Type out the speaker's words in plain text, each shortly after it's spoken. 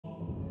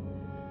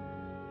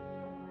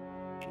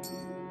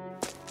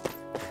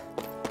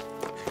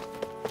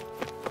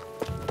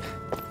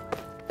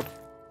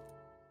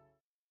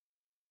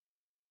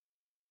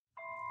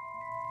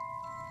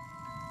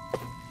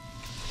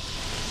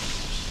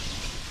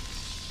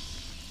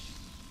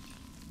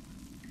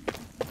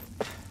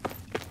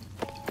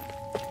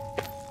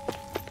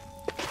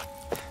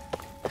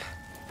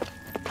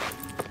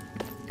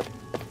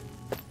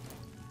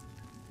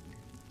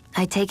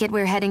I take it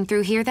we're heading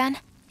through here, then?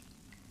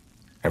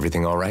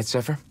 Everything all right,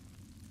 Zephyr?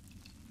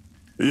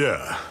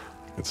 Yeah,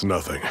 it's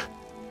nothing.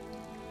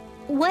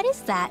 What is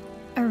that?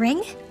 A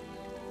ring?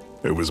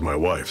 It was my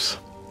wife's.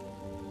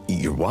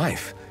 Your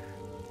wife?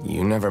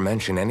 You never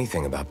mentioned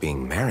anything about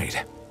being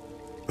married.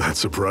 That's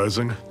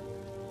surprising?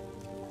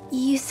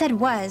 You said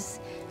was.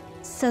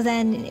 So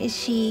then, is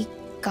she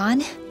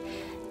gone?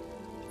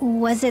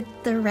 Was it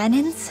the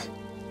Renans?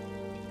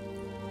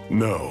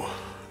 No,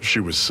 she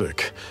was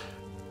sick.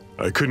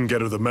 I couldn't get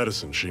her the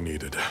medicine she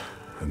needed,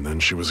 and then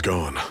she was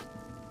gone.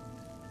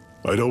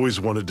 I'd always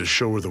wanted to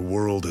show her the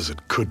world as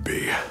it could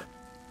be.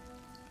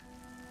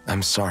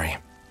 I'm sorry.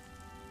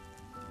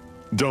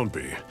 Don't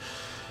be.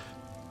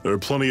 There are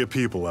plenty of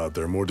people out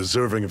there more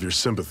deserving of your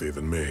sympathy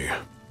than me.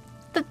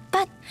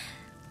 But...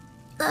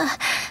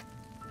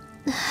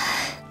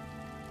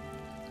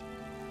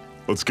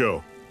 Let's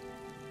go.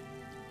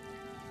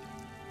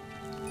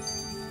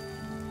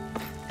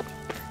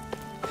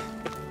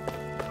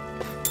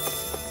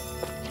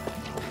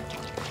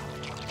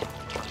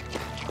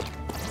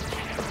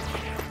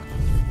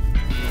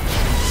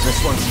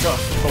 This one's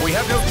tough, but we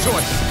have no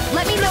choice.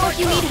 Let me know if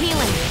you need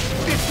healing.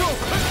 It's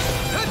over.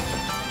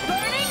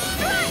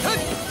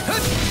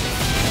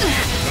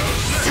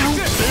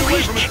 Stay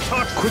away from it,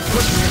 Tuck! Quit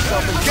pushing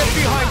yourself and get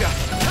behind us.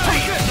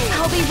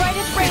 I'll be right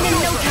at Brain in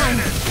no time.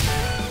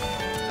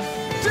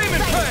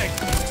 Demon Fang!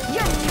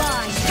 You're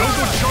mine. Don't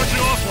go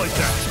charging off like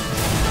that!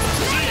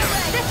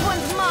 This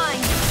one's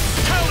mine.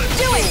 Talent!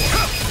 Do it!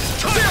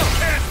 Still!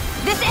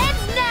 This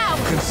ends now!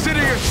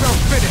 Consider yourself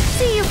finished.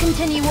 See you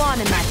continue on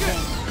in that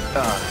vein.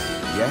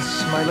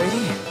 Yes, my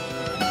lady?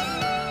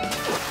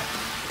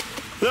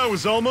 That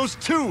was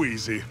almost too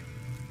easy.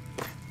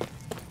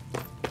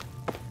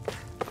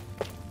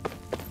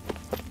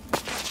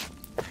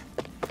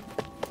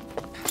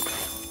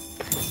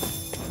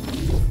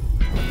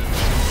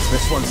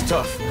 This one's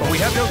tough, but we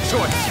have no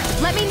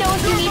choice. Let me know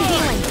if you need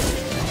healing.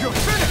 You're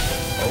finished.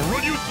 I'll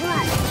run you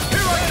through!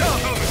 Here I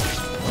come.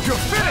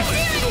 You're finished.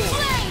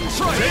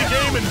 Try Take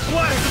it. aim and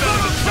blast it out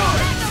of the sky!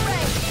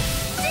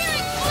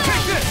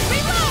 Take this.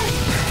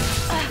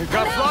 We've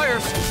got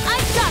flyers.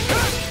 I've got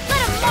this.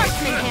 Let a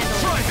marksman handle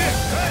it. Try this.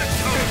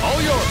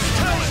 All yours.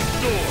 Talent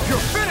Door!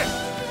 You're finished.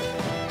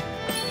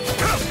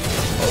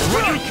 I'll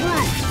run you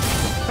through!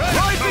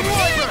 Rising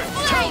Wyvern.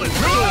 Talent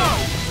Go! Door!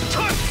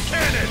 Touch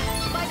Cannon!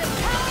 By the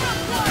power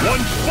of God. One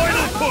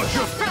final push!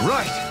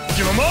 Right.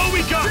 Give them all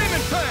we got!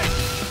 Demon Fang.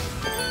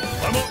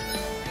 I'm on...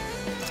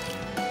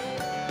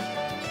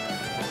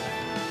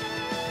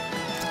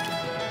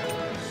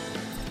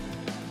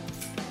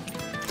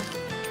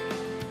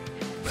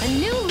 A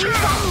new lease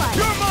on life.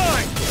 You're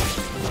mine!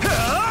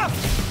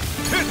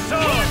 It's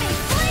on!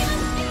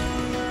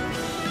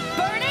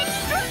 Burning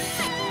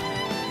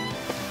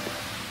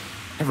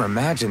Never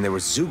imagined there were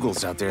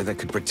Zeugles out there that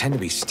could pretend to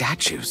be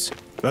statues.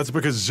 That's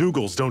because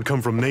Zeugles don't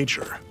come from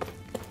nature.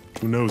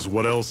 Who knows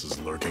what else is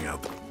lurking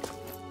out there?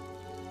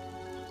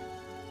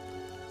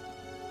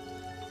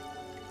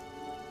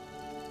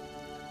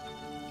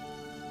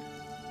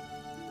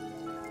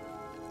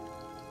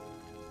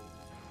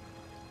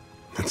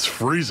 It's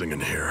freezing in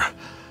here.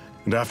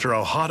 And after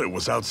how hot it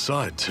was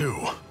outside,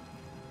 too.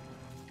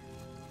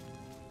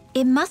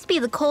 It must be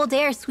the cold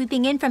air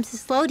sweeping in from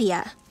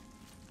Cyslodia.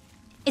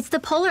 It's the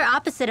polar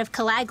opposite of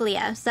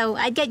Calaglia, so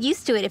I'd get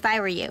used to it if I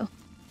were you.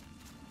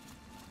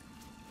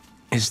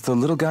 Is the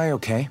little guy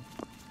okay?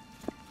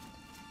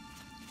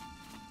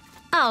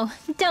 Oh,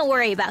 don't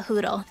worry about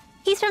Hootle.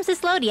 He's from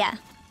Cyslodia.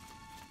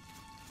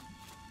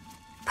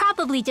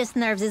 Probably just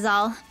nerves is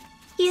all.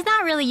 He's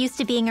not really used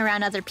to being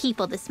around other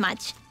people this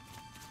much.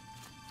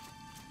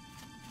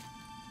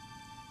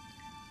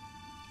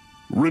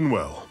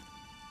 Rinwell,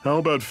 how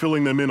about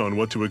filling them in on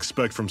what to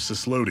expect from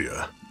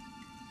Cyslodia?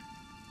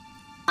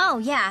 Oh,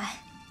 yeah.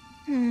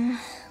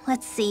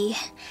 Let's see.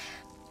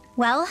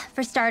 Well,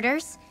 for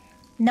starters,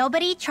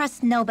 nobody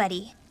trusts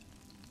nobody.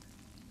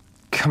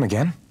 Come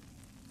again?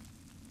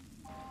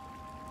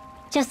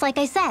 Just like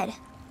I said,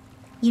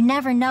 you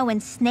never know when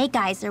Snake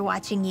Eyes are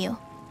watching you.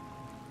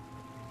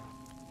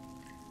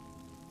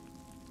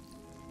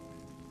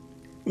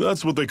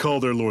 That's what they call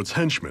their lord's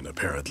henchmen,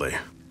 apparently.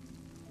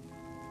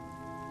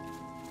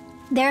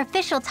 Their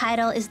official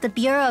title is the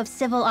Bureau of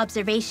Civil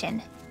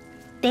Observation.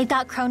 They've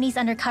got cronies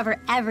undercover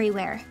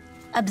everywhere,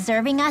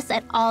 observing us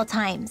at all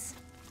times.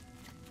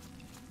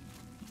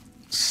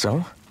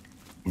 So?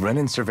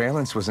 Renan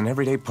surveillance was an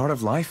everyday part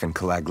of life in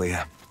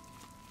Calaglia.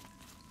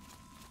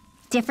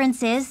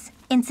 Difference is,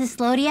 in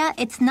Cyslodia,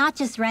 it's not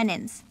just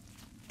Renans.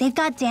 They've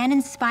got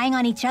Danans spying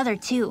on each other,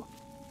 too.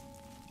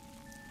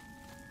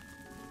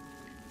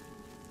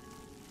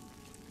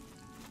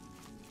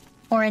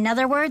 Or in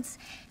other words,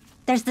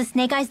 there's the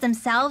Snake Eyes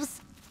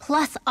themselves,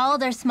 plus all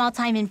their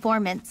small-time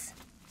informants.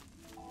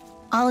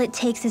 All it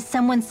takes is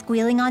someone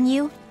squealing on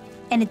you,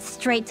 and it's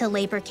straight to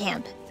labor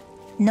camp.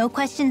 No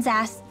questions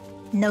asked,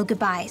 no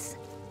goodbyes.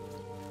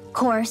 Of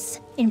course,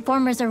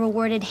 informers are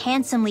rewarded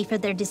handsomely for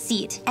their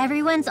deceit.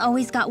 Everyone's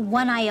always got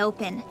one eye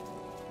open,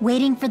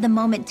 waiting for the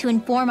moment to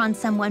inform on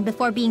someone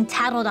before being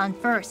tattled on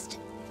first.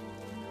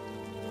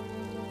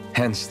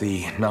 Hence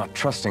the not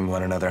trusting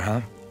one another,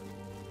 huh?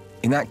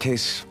 In that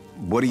case,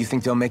 what do you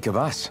think they'll make of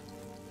us?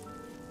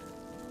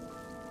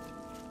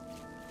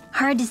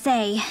 Hard to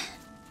say.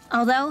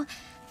 Although,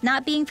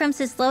 not being from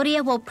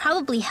Cyslodia will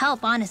probably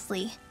help,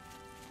 honestly.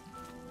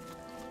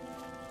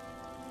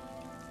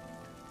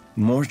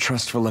 More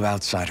trustful of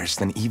outsiders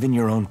than even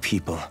your own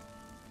people.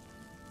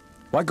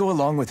 Why go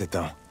along with it,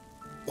 though?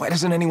 Why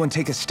doesn't anyone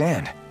take a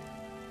stand?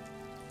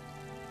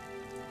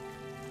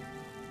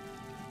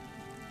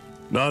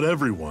 Not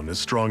everyone is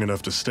strong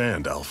enough to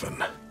stand,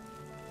 Alphen.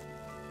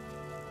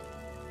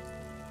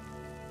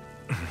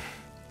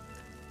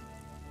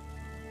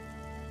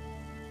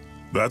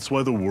 That's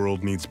why the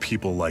world needs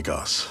people like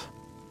us.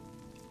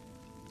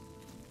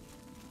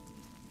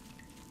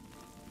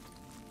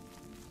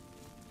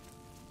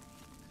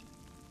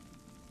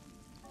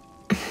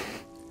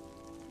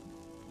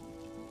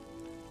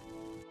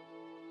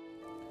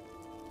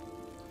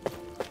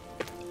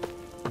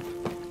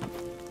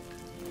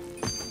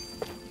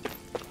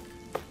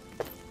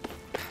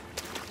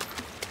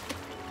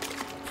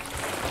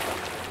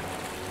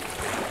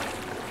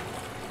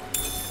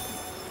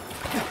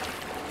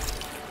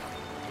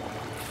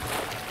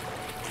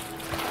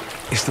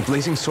 Is the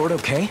blazing sword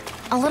okay?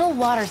 A little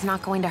water's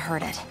not going to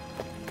hurt it.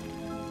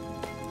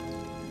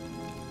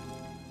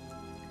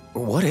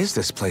 What is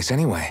this place,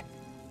 anyway?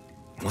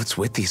 What's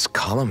with these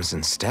columns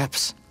and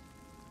steps?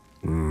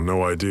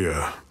 No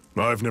idea.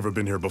 I've never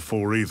been here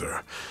before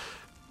either.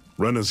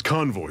 Rena's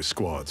convoy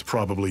squads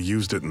probably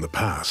used it in the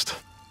past.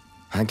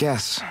 I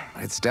guess.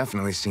 It's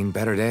definitely seen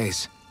better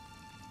days.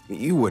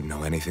 You wouldn't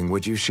know anything,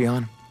 would you,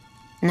 Xion?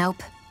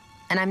 Nope.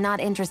 And I'm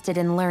not interested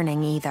in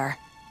learning either.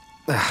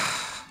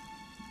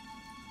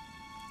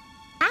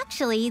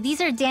 Actually, these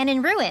are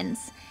Dahnan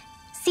ruins.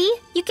 See?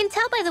 You can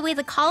tell by the way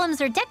the columns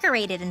are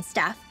decorated and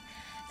stuff.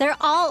 They're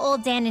all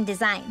old Dahnan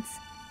designs.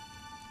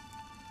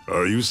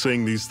 Are you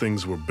saying these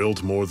things were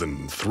built more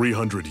than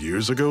 300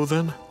 years ago,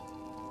 then?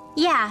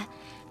 Yeah.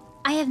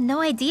 I have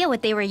no idea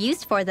what they were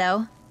used for,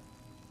 though.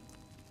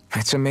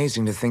 It's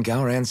amazing to think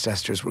our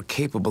ancestors were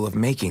capable of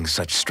making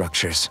such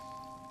structures.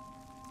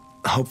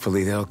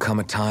 Hopefully there'll come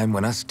a time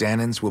when us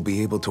Dahnans will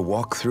be able to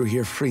walk through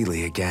here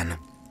freely again.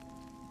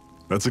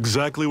 That's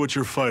exactly what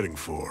you're fighting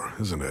for,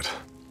 isn't it?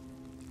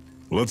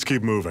 Let's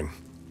keep moving.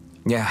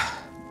 Yeah.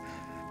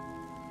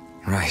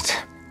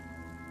 Right.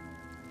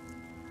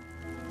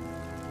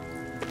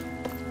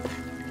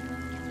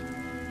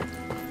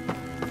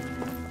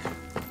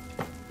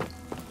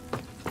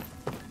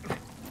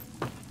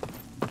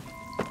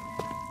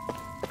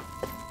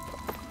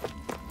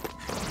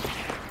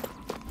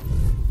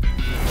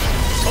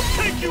 I'll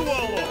take you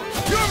all on!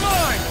 You're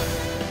mine!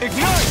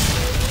 Ignite!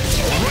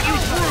 I'll run you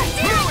through!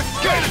 No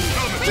escape!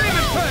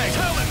 Demon Fang!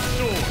 Talent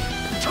Sword!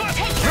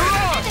 You're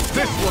on!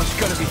 This one's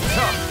gonna be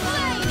tough!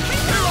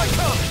 Here I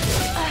come!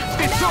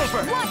 It's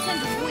over!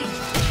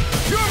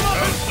 You're mine!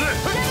 That's it!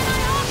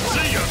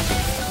 See ya!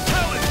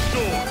 Talent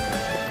Sword!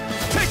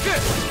 Take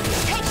this!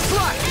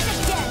 Slide!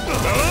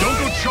 Don't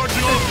go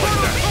charging off like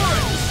that!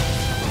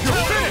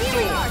 You're finished!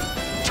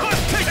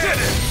 Take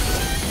this!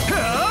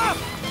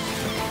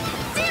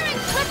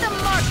 Let the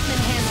marksman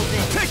handle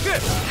this. Take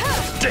this!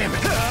 Damn it!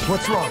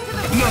 What's wrong?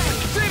 Nothing!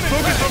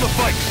 Focus on the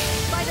fight!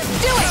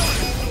 Do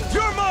it!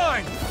 You're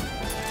mine!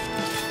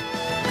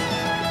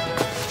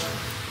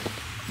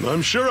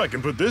 I'm sure I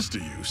can put this to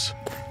use.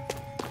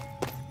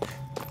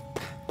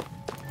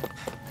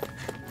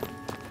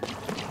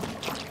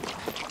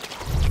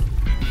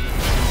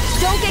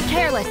 Don't get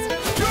careless.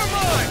 You're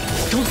mine!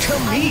 Don't tell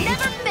me!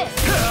 Never miss.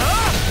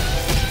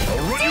 I'll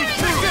run you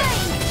through this!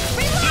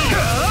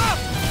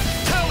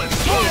 Talent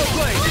Sword!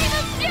 Flame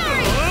of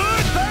fury.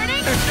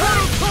 Burning.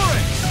 Infernal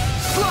Torrent!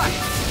 Slice!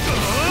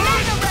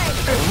 Mega ray.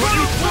 Run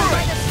you through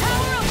By it! the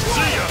power of See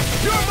water. ya!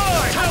 You're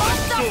mine!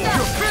 Talent Stop Sword! that.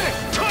 You're finished!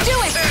 Do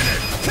it.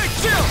 Take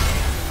chill!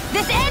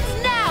 This ends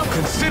now.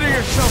 Consider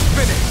yourself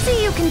finished!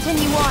 See you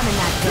continue on in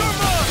that You're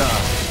case.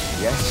 mine!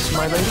 Yes,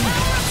 my lady?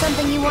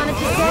 Something you wanted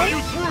to Run say? you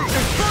through!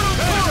 Infernal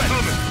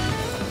Torrent!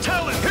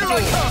 Talent Here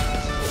I come!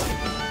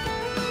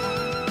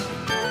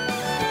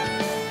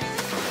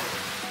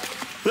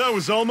 That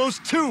was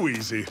almost too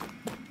easy.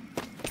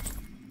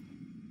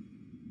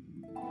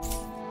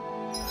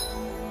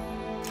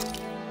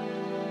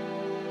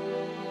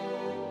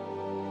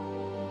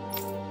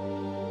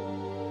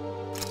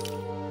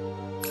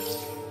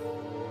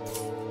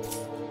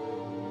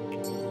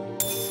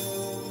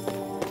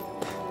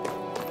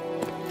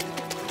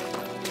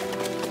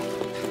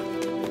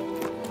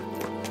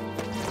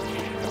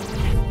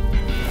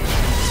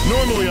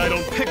 Normally I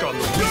don't pick on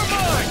the weak. You're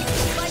mine!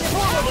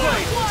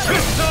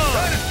 This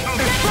time!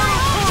 Infernal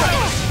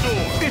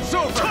Torrent!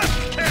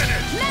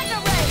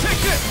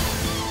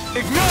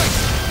 Ignite!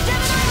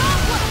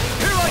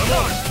 Here I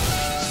come!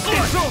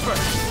 It's over!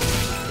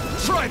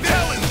 Try this!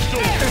 Talon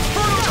Storm!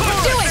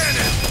 Infernal Do it!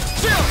 Cannon!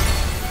 Chill!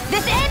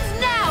 This ends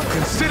now!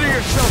 Consider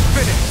yourself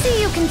finished!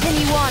 See you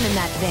continue on in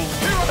that vein.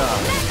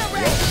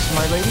 Yes,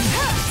 my lady?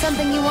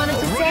 Something you wanted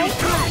to say?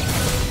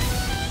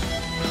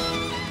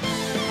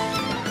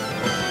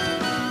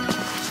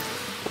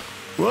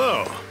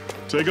 Whoa,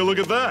 take a look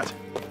at that.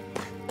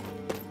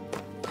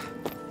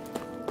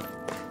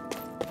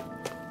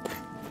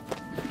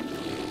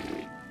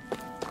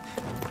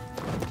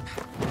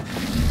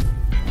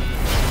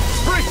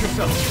 Brace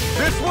yourself!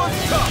 This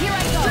one's tough! Here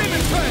I go.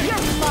 Demon Fang!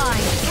 You're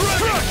mine.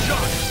 Dragon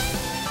Shot!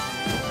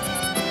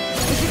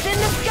 If it's in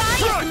the sky,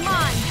 it's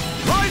mine.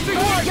 Rising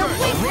Your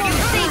Wyvern! wings won't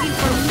save you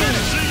from me.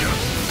 See ya!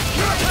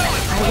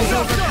 I was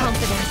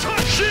overconfident.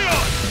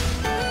 Shion!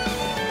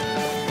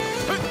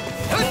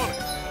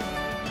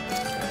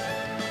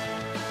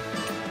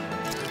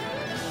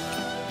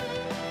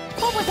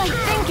 What was I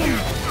thinking?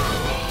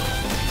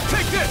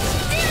 Take this!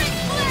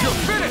 You're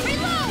finished!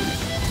 Reload!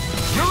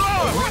 You're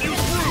on! Run you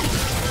through!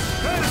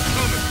 That is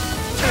coming!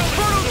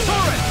 Infernal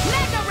Torrent!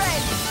 Mega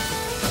Red!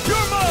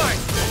 You're mine!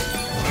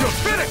 You're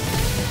finished!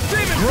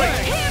 Demon Great!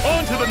 Fang!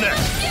 On to the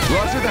next!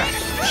 Roger that!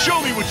 Show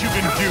me what you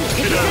can do,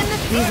 kiddo!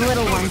 These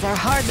little ones are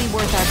hardly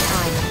worth our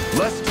time.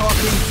 Less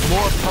talking,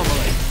 more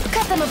pummeling.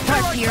 Cut them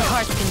apart to your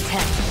heart's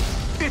content.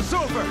 It's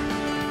over!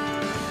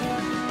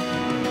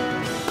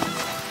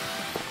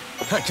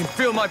 I can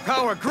feel my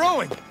power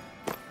growing!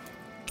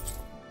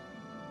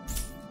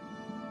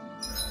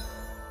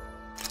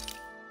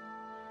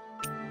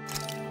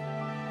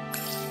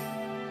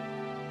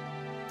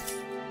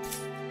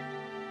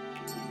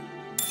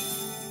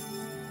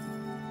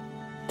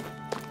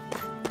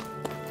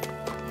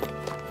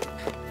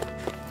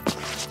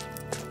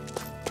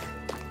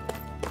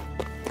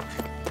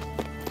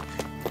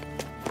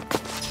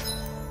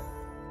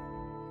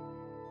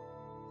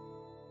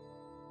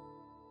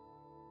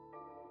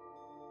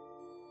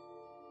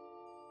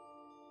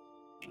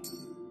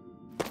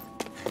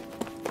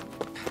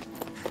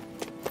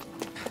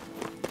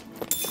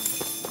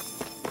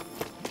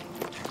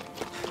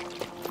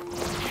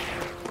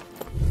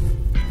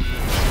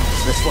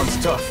 This one's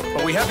tough,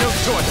 but we have no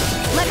choice.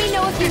 Let me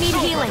know if you need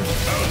healing.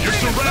 You're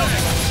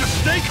surrounded! Just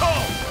stay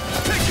calm!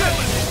 Take this!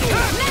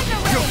 Mega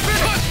Red! You're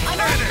finished! I'm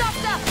all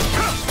stuffed up!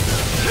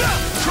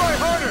 Try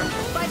harder!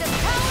 By the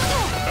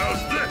power!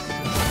 How's this?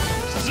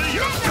 See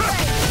ya!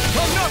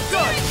 I'm not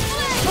done!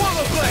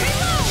 Swallow Blade!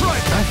 Try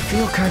it! I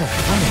feel kind of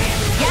funny.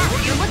 Yeah,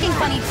 you're looking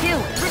funny too.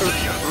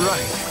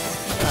 Right.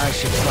 I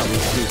should probably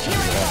do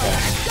something about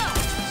that.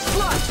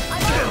 Slot!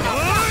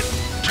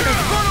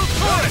 Infernal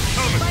Torrent!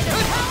 By the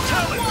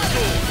Talon power!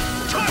 Storm!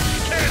 Touch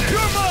Cannon!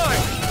 You're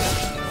mine!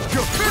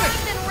 You're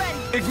finished! And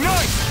ready.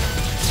 Ignite!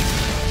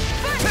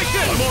 Take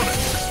this! I'm on it!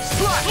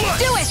 Slot!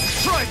 Do it!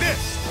 Try this!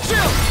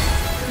 Chill!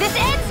 This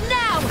ends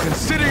now!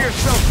 Consider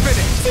yourself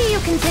finished! See you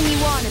continue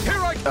on in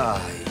Here I...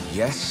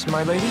 Yes,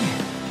 my lady?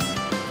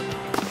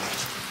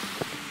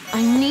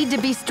 I need to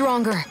be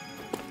stronger.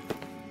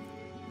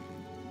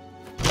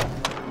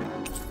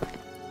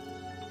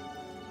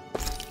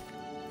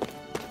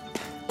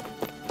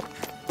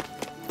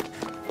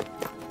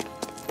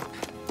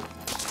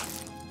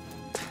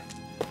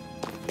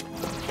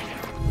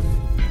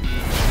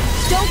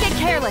 Don't get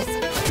careless.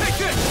 Take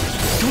this!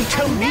 Don't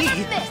tell me!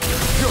 Never miss.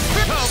 You're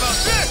fit! How about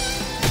this?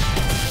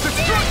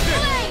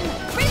 Destruction! Flame!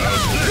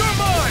 Reload! You're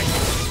mine!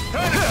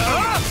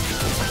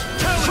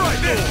 Try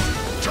this!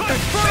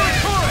 Infernal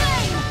Torrent!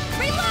 Flame!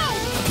 Reload!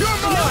 You're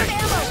No mine!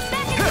 ammo!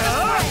 Back into the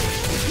fray!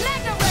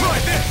 Mega Red! Try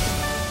this!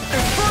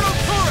 Infernal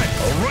Torrent!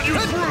 I'll run you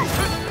through!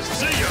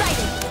 See ya!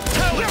 Excited!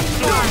 Talon You're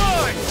Storm!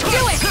 mine!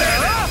 Do it!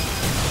 Ah!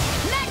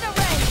 Mega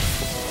Red!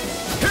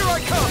 Here I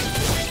come!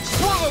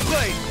 Swallow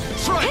Blade!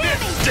 Try Hear this!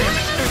 me! Damn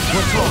it!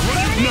 What's wrong?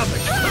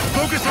 Nothing!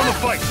 Focus on the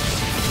fight!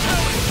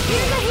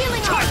 Use the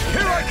healing arm!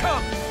 Here I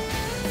come!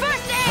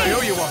 First I aid!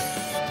 owe you one!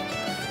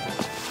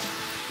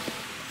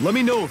 Let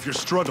me know if you're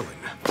struggling.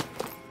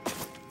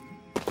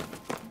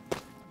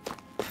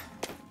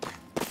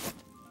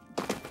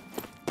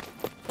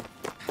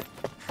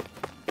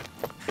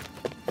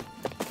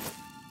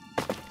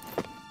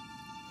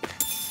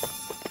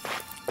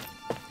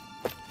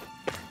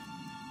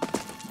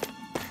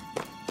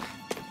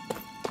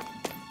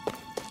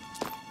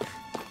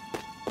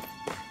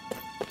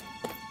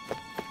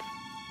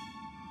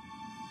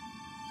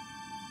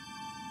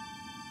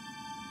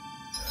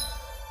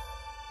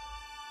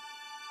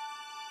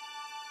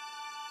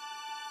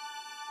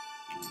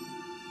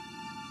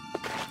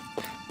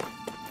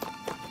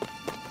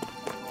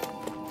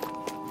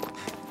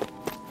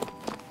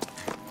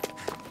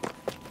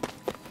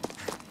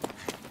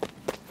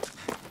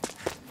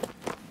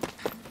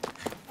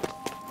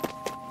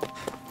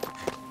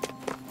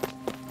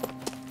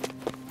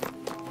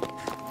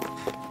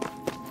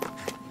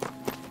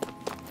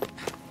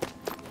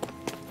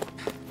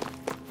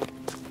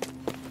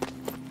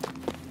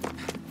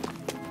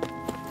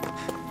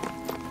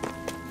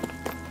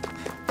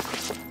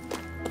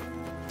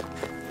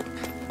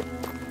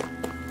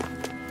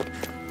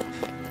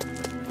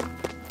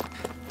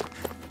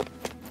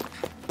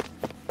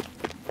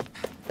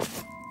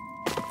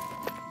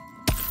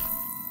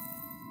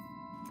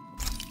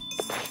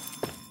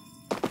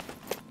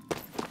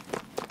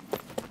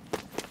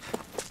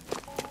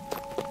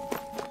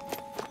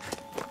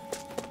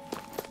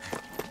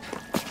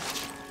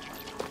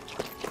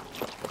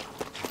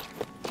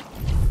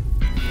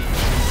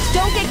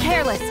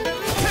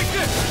 Take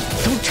this!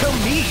 Don't tell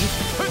me!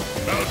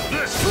 How's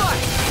this?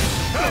 Slide!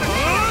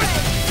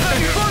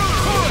 Infernal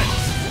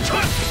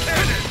Torrent!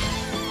 Cannon!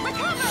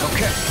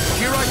 Okay,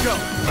 here I go.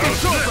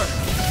 It's over!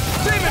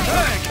 Demon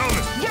Fang!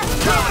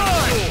 Come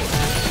on!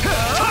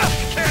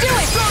 Do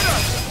it! Soda!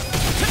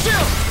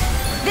 Chill!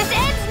 This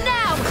ends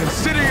now!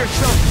 Consider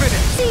yourself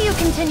finished! See you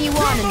continue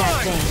on in that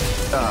mine! vein.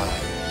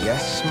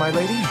 Yes, my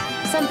lady?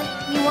 Something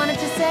you wanted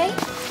to say?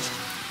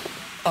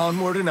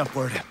 Onward and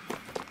upward.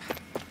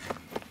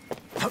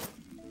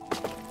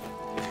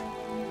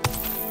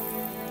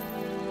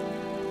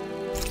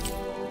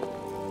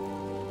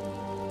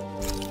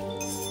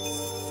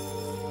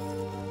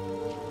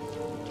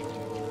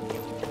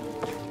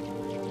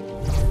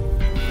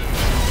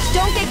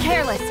 Don't get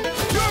careless.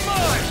 You're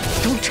mine!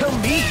 Don't tell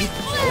me!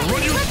 I'll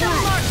run you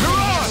through! You're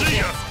on! See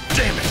ya!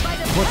 Damn it!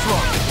 What's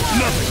wrong?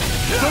 Nothing!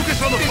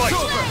 Focus on the fight!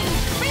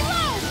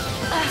 Reload!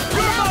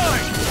 You're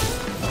mine!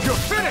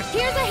 You're finished!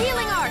 Here's a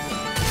healing arc.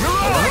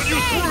 I'll run you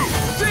through!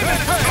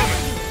 Demon Fang!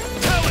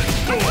 Talon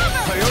Storm!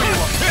 I owe you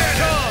one.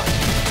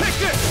 Take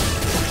this!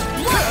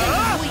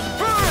 Lightning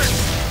Burn!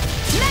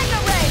 Magna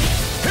Ray.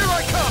 Here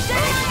I come! How's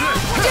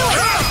this? Do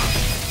it!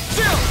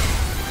 Chill!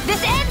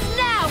 This ends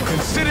now!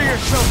 Consider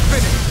yourself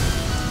finished!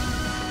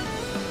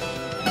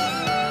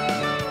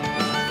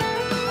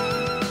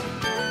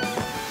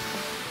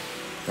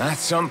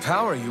 That's some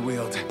power you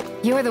wield.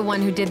 You're the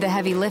one who did the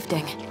heavy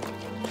lifting.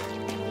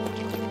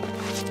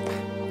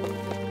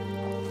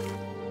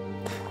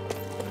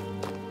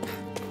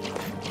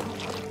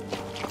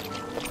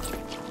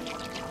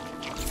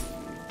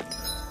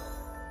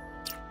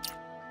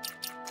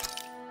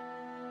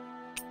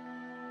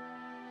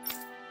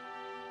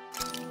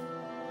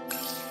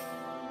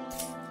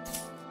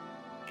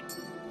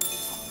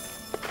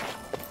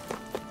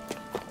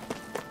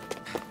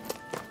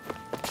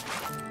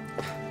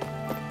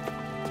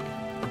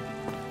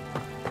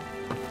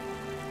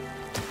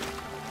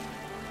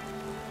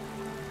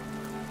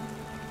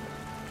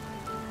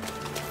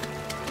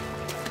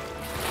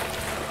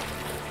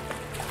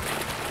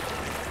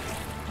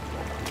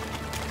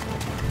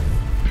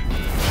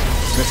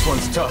 This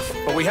one's tough,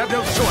 but we have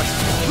no choice.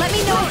 Let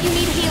me know if you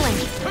need healing.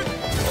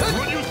 I'll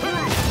run you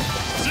through!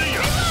 See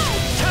ya!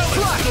 Talon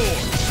Storm!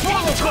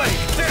 Swallow Blade!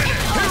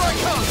 Here I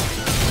come!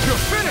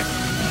 You're finished!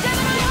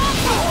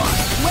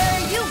 Where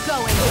are you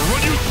going? I'll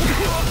run you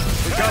through!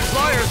 We got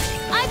flyers.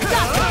 I've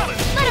got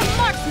this! Let a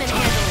marksman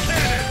handle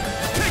it!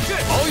 Take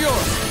this! All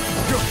yours.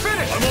 You're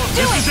finished! I'm on!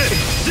 This is it!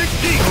 Dig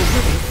deep!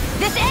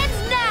 This ends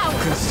now!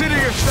 Consider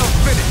yourself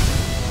finished!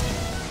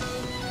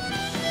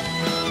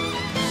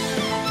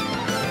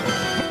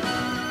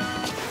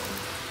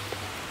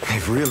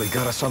 They've really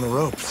got us on the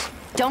ropes.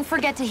 Don't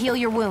forget to heal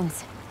your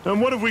wounds.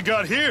 And what have we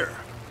got here?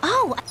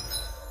 Oh,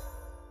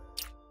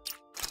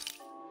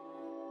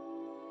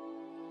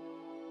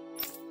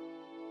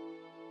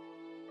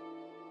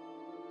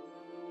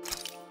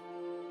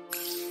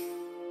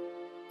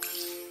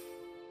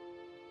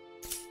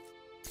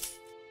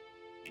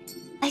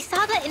 I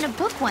saw that in a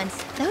book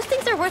once. Those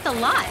things are worth a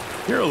lot.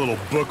 You're a little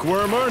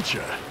bookworm, aren't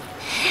you?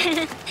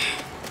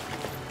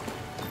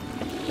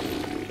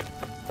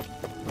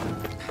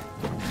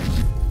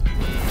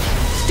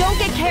 Don't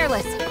get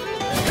careless.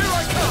 Here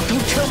I come!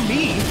 Don't tell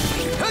me!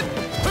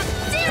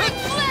 Searing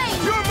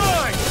flame! You're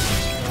mine!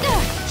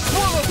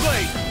 Swallow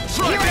Blade!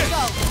 Try Here I this!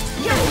 go.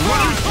 You're Run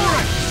you wrong. through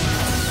it!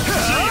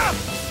 See ya!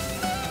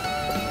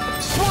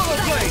 Swallow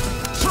Blade!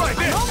 Try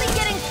this! Only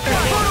getting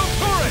Infernal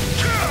started.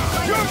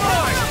 Torrent! You're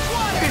mine!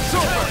 It's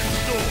over!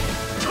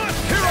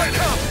 Here I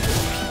come!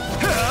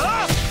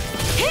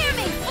 Hear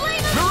me! Flame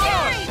of Mirage!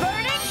 fury!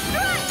 Burning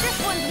strike! This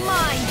one's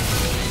mine!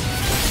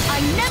 I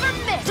never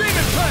miss!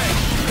 Demon Fang!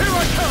 Here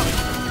I come!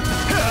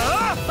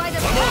 By the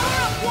power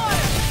of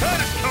water! That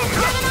is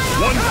coming!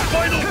 One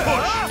final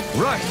push!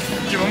 Right.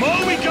 Give them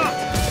all we got!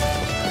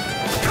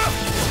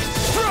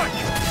 Strike!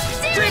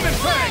 Searing Demon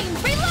Fang!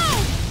 flame!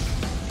 Reload!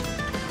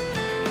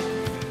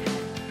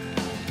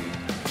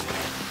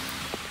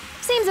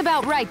 Seems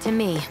about right to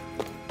me.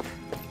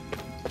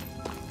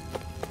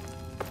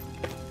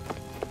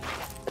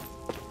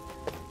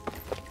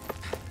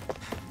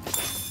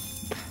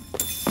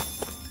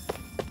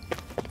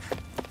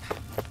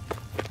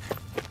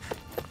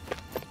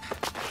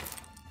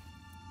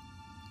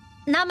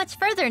 Not much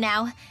further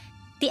now.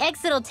 The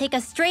exit'll take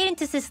us straight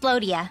into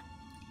Cyslodia.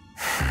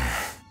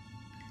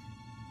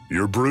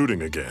 You're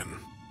brooding again.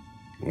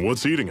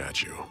 What's eating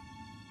at you?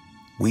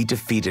 We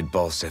defeated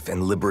Balsif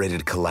and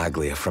liberated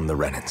Calaglia from the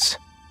Renans.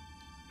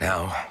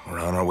 Now, we're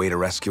on our way to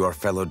rescue our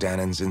fellow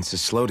Danans in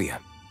Cyslodia.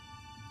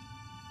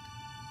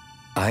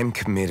 I'm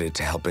committed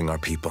to helping our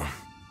people.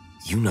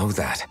 You know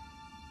that.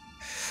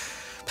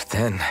 But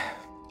then,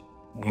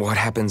 what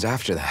happens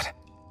after that?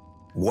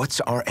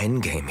 What's our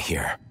endgame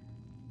here?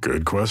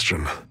 Good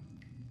question.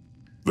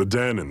 The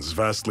Danans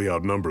vastly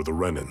outnumber the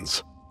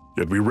Renans,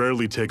 yet we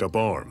rarely take up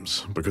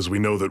arms because we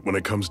know that when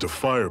it comes to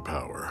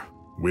firepower,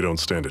 we don't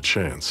stand a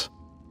chance.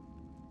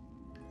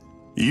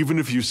 Even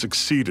if you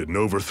succeeded in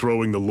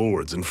overthrowing the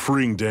Lords and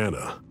freeing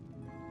Dana,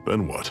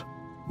 then what?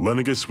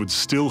 Lenegis would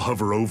still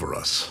hover over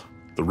us,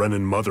 the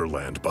Renan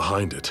motherland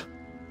behind it.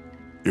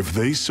 If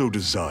they so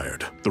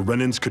desired, the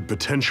Renans could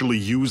potentially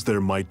use their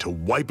might to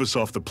wipe us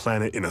off the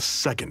planet in a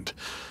second,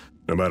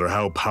 no matter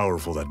how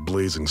powerful that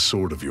blazing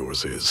sword of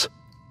yours is.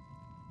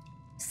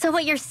 So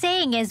what you're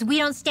saying is we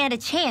don't stand a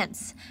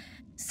chance.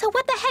 So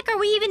what the heck are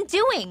we even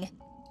doing?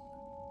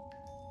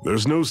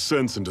 There's no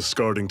sense in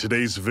discarding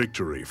today's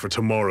victory for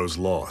tomorrow's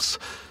loss.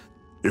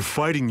 If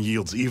fighting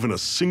yields even a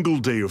single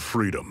day of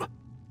freedom,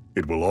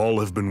 it will all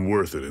have been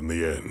worth it in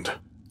the end.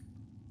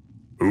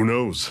 Who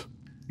knows?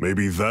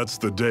 Maybe that's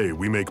the day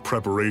we make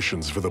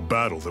preparations for the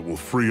battle that will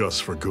free us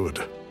for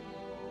good.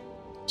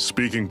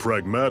 Speaking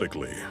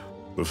pragmatically,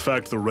 the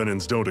fact the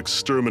Renans don't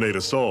exterminate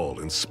us all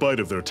in spite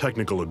of their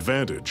technical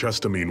advantage has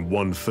to mean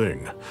one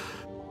thing.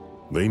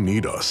 They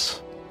need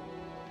us.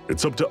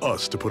 It's up to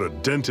us to put a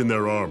dent in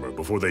their armor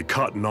before they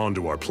cotton on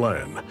to our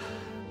plan.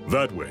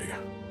 That way,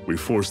 we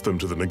force them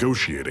to the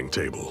negotiating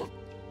table.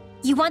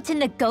 You want to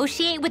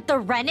negotiate with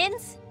the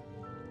Renans?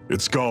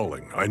 It's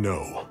galling, I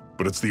know,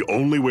 but it's the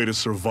only way to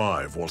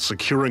survive while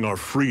securing our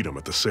freedom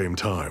at the same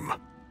time.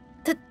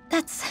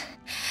 That's...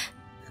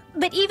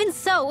 But even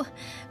so,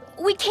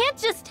 we can't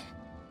just...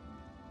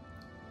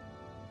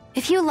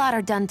 If you lot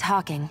are done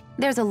talking,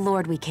 there's a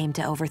lord we came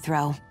to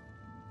overthrow.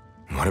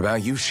 What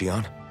about you,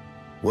 Shionne?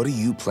 What do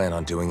you plan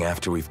on doing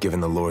after we've given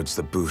the lords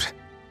the boot?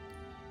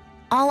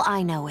 All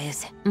I know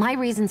is, my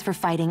reasons for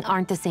fighting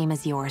aren't the same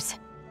as yours.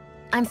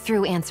 I'm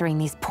through answering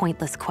these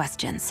pointless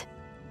questions.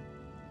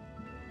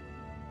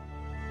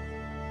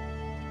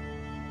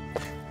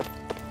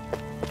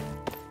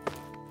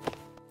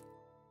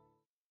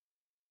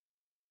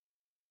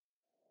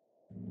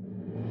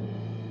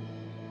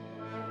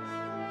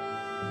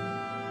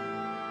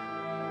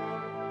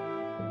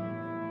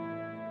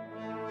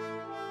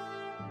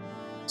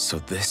 So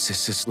this is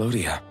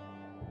Cyslodia.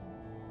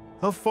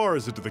 How far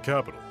is it to the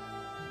capital?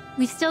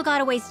 We've still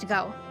got a ways to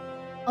go.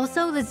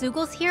 Also, the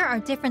Zeugles here are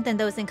different than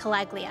those in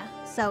Calaglia,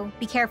 so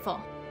be careful.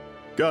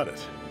 Got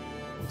it.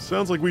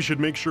 Sounds like we should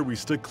make sure we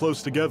stick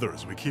close together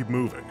as we keep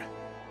moving.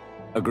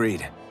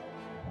 Agreed.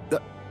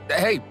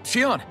 Hey,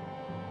 Shionne!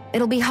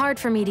 It'll be hard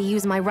for me to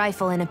use my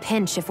rifle in a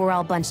pinch if we're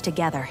all bunched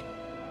together.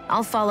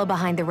 I'll follow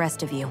behind the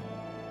rest of you.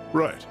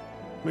 Right.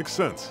 Makes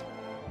sense.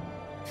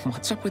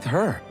 What's up with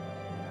her?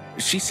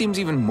 She seems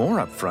even more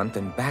upfront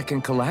than back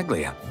in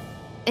Calaglia.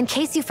 In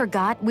case you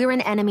forgot, we're in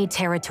enemy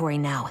territory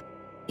now.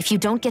 If you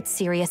don't get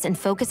serious and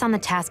focus on the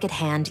task at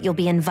hand, you'll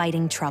be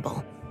inviting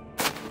trouble.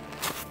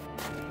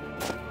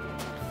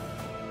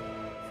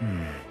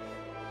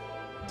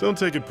 Don't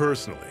take it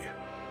personally.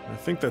 I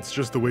think that's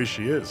just the way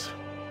she is.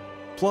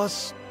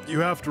 Plus, you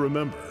have to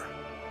remember,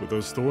 with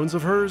those thorns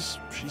of hers,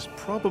 she's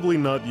probably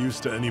not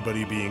used to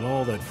anybody being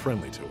all that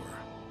friendly to her.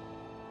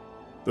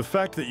 The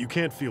fact that you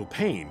can't feel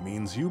pain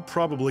means you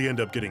probably end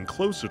up getting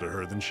closer to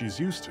her than she's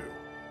used to.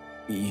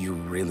 You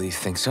really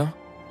think so?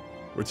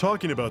 We're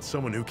talking about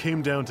someone who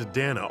came down to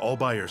Dahna all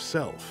by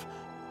herself.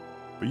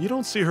 But you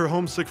don't see her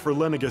homesick for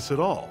Lenegis at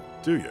all,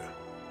 do you?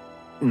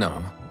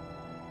 No.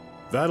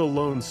 That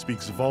alone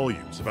speaks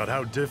volumes about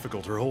how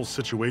difficult her whole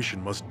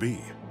situation must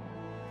be.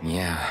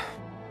 Yeah.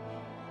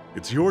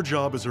 It's your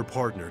job as her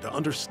partner to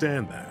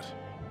understand that,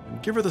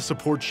 and give her the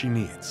support she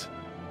needs.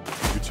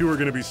 You two are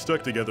going to be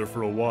stuck together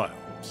for a while,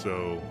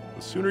 so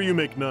the sooner you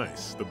make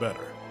nice, the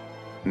better.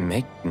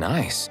 Make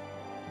nice?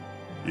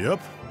 Yep.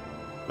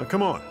 Now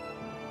come on.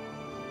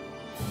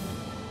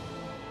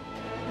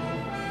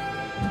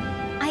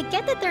 I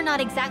get that they're not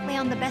exactly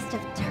on the best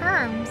of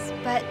terms,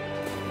 but...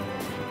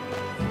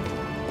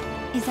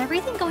 Is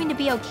everything going to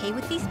be okay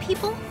with these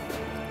people?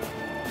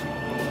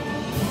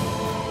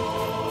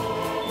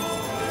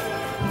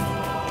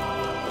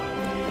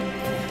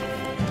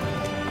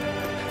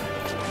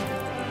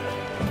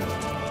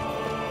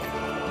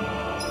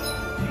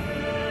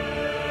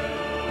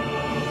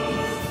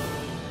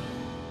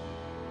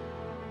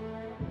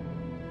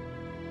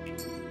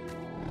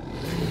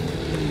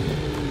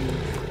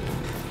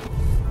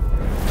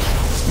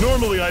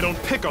 Normally I don't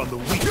pick on the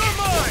weak. You're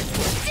mine!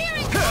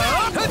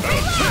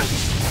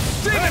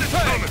 Demon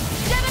Fang!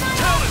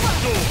 Talon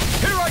Sword!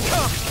 Here I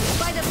come!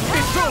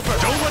 It's over!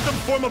 Don't let them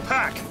form a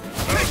pack!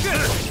 Take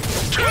this!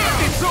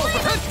 It's over!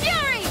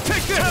 Fury!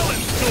 Take this!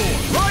 Talon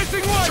Sword!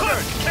 Rising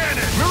Wyvern!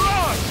 Cannon!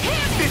 Mirage!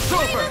 It's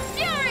over!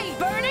 Fury!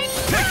 Burning!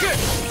 Take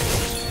this!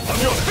 I'm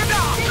yours!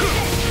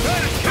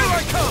 Here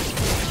I come!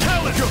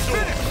 Talon You're Sword!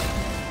 finished!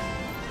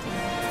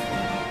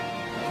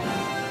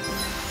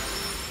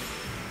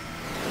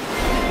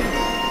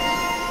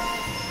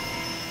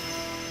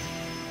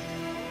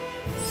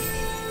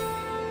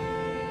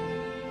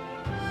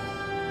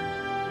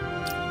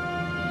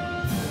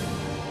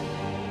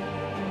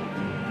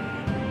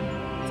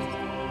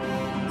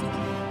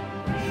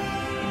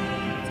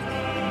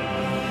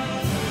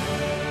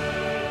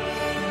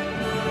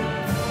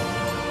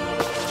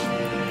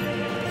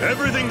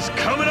 Everything's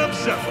coming up,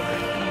 Zephyr!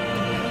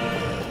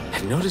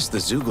 I've noticed the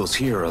Zeugles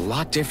here are a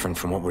lot different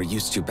from what we're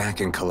used to back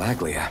in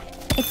Calaglia.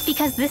 It's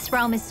because this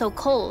realm is so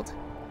cold.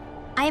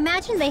 I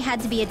imagine they had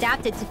to be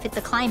adapted to fit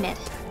the climate.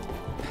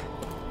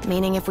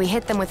 Meaning if we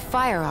hit them with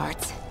fire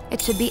arts,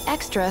 it should be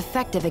extra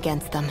effective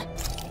against them.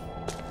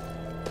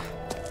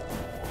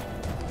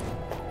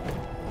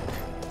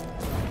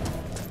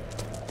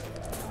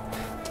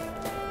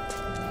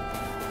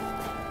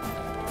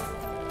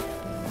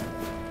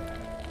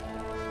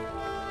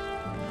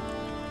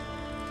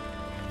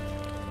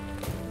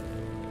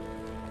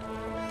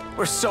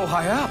 We're so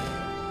high up.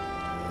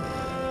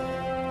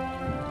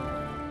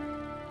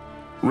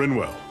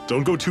 Rinwell,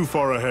 don't go too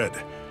far ahead.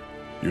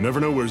 You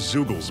never know where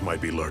Zeugles might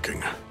be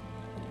lurking.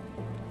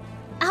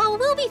 Oh,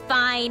 we'll be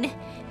fine.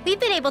 We've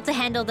been able to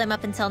handle them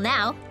up until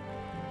now.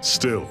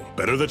 Still,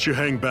 better that you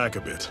hang back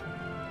a bit.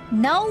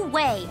 No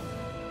way.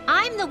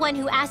 I'm the one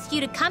who asked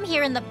you to come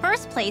here in the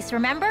first place,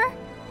 remember?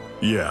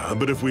 Yeah,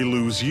 but if we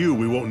lose you,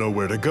 we won't know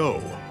where to go.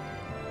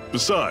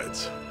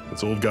 Besides,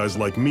 it's old guys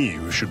like me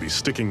who should be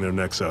sticking their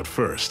necks out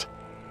first.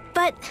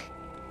 But...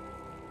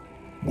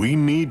 We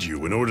need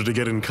you in order to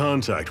get in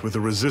contact with the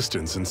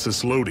Resistance in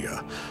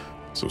Cyslodia.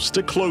 So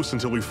stick close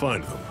until we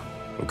find them,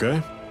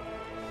 okay?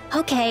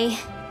 Okay.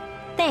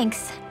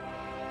 Thanks.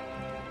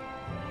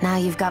 Now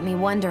you've got me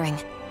wondering.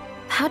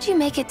 How'd you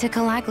make it to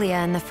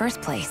Calaglia in the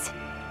first place?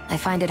 I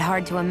find it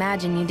hard to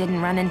imagine you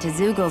didn't run into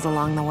Zeugles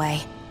along the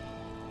way.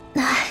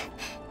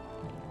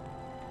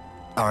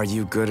 Are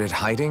you good at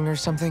hiding or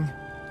something?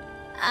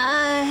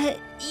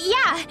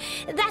 Yeah,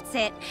 that's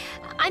it.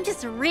 I'm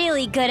just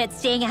really good at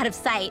staying out of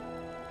sight.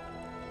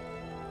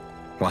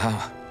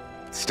 Wow.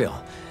 Still,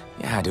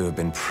 you had to have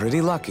been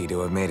pretty lucky to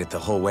have made it the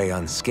whole way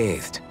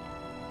unscathed.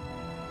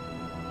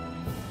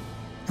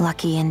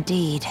 Lucky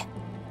indeed.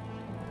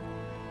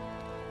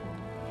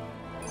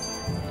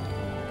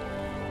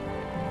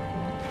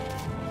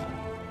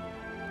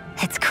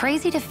 It's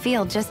crazy to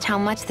feel just how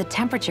much the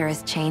temperature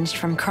has changed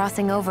from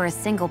crossing over a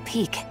single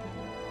peak.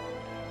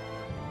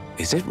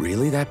 Is it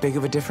really that big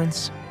of a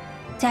difference?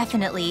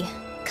 Definitely.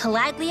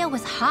 Calaglia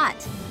was hot.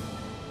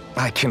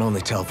 I can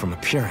only tell from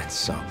appearance,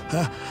 so...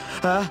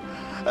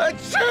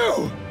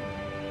 Achoo!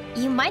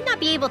 You might not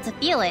be able to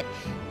feel it,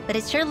 but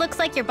it sure looks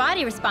like your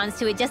body responds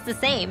to it just the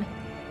same.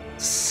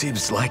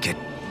 Seems like it.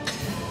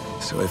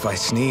 So if I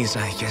sneeze,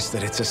 I guess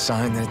that it's a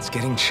sign that it's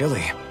getting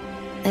chilly.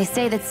 They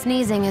say that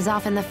sneezing is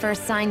often the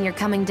first sign you're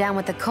coming down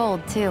with the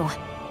cold, too.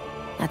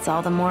 That's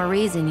all the more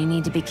reason you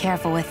need to be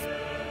careful with...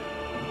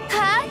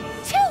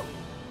 Achoo!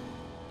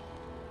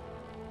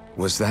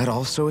 Was that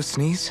also a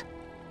sneeze?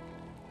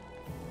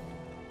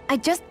 I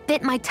just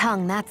bit my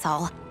tongue, that's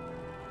all.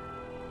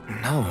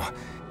 No,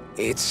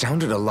 it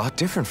sounded a lot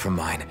different from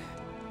mine,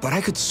 but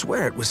I could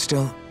swear it was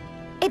still...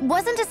 It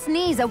wasn't a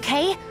sneeze,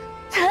 okay?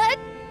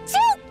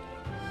 Achoo!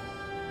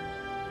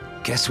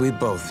 Guess we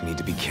both need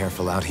to be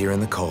careful out here in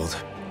the cold.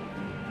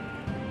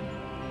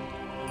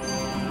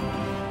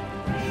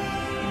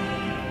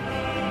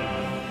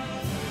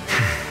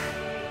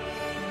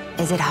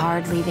 Is it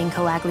hard leaving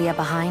Calaglia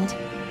behind?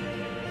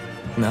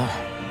 No.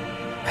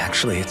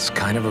 Actually, it's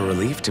kind of a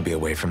relief to be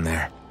away from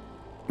there.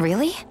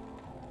 Really?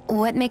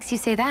 What makes you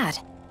say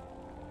that?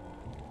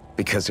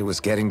 Because it was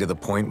getting to the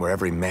point where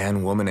every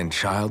man, woman, and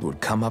child would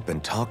come up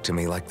and talk to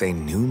me like they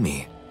knew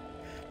me.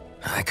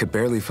 I could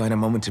barely find a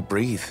moment to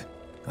breathe,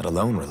 let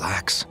alone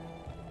relax.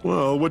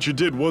 Well, what you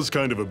did was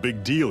kind of a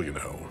big deal, you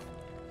know.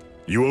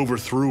 You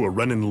overthrew a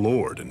Renan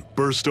lord and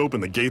burst open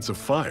the gates of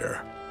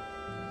fire.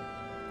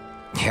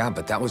 Yeah,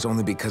 but that was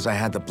only because I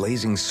had the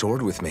blazing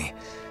sword with me.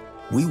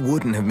 We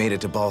wouldn't have made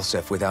it to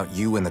Balseph without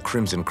you and the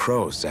Crimson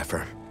Crows,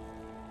 Zephyr.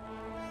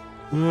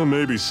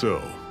 Maybe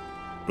so.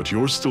 But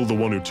you're still the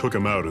one who took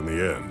him out in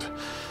the end.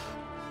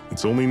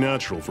 It's only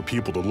natural for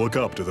people to look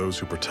up to those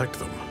who protect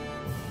them.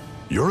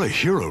 You're a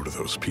hero to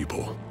those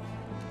people.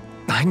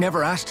 I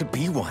never asked to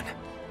be one.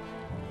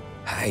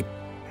 I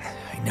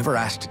never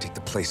asked to take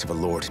the place of a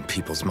lord in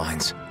people's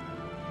minds.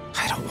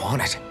 I don't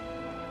want it.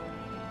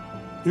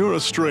 You're a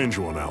strange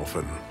one,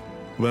 Alphen.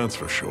 That's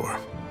for sure.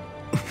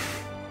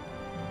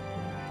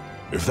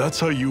 If that's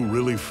how you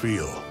really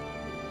feel,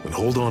 then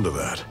hold on to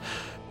that.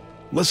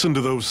 Listen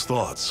to those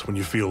thoughts when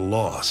you feel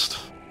lost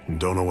and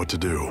don't know what to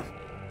do.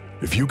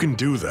 If you can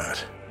do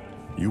that,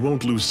 you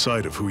won't lose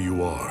sight of who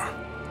you are,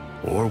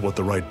 or what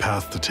the right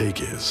path to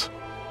take is.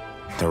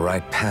 The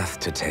right path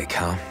to take,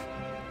 huh?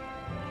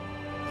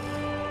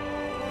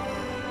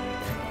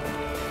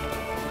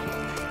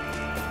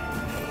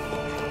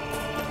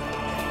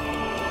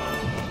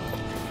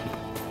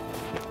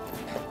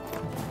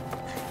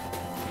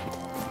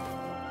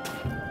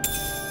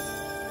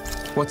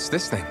 What's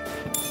this thing?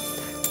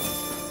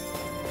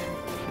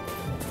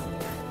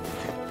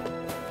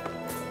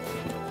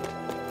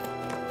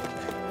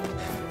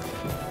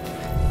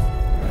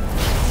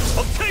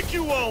 I'll take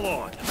you all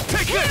on!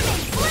 Take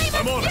this!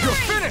 I'm on it! You're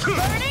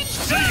finished!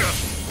 See ya!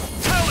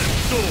 Talent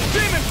Sword!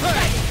 Demon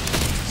Fang!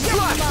 You're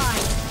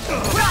mine!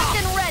 Rocked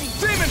and ready!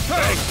 Demon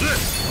Fang!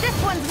 This!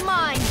 This one's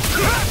mine!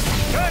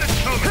 Got it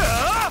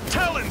coming!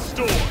 Talent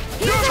Sword!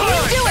 You're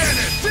mine!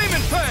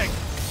 Demon Fang!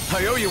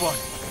 I owe you one.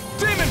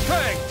 Demon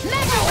Fang!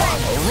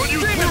 I'll run you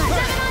through!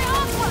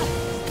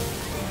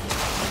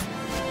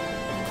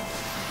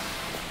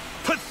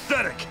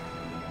 Pathetic!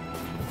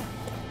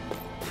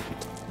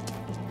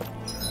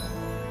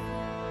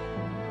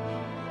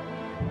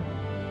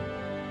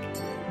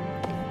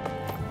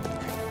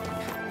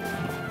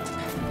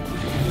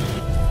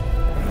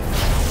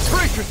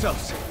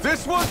 yourselves!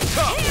 This one's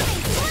tough!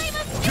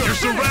 You're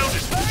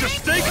surrounded!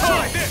 Just stay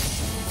calm!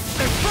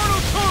 Inferno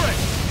turret!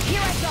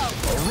 Here I go!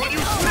 I'll run you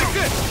Take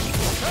through! this!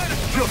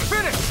 You're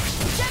finished!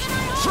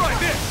 Try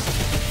this!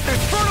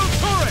 Inferno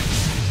turret!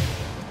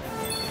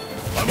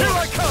 Here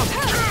I come!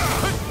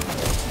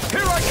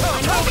 Here I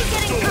come!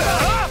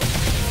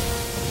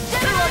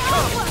 Here I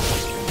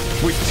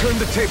come! We've turned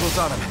the tables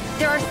on him.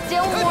 There are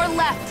still more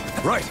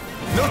left. Right.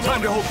 No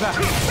time to hold back.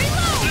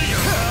 Reload!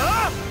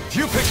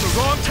 You picked the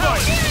wrong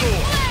fight!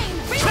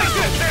 Take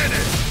this!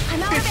 Cannon!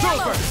 I'm out It's of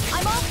ammo. over.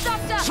 I'm all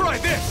stocked up. Try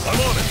this! I'm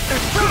on it!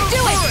 Inferno Do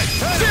it!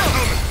 turret! Still!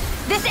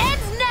 This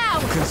ends now!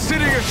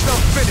 Consider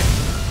yourself finished!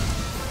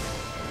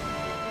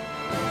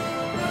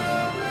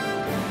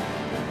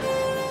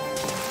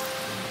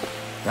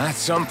 That's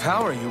some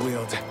power you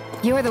wield.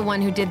 You're the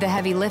one who did the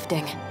heavy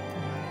lifting.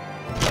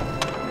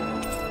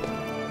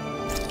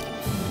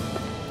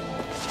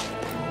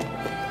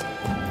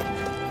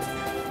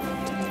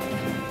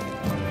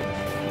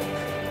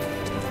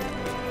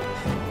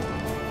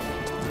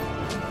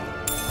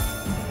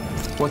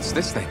 What's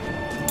this thing?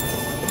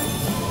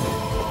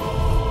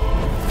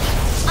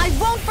 I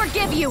won't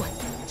forgive you!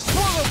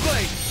 Swallow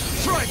blade!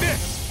 Try this!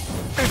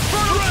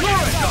 Inferno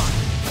turret!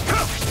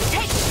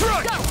 Take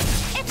Strike! Go!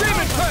 It's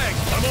Demon over. Fang!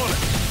 I'm on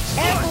it!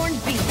 Airborne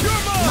beast!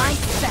 You're mine! My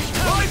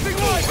special! Rising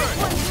This Wyvern!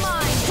 one's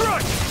mine!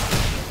 Strike!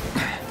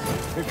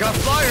 It got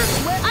fired!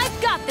 I've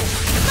got this!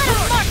 Let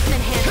a marksman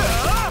handle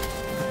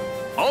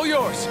it! All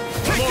yours!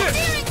 Take this!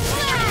 Searing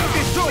flare!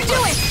 It's over! Do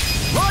it!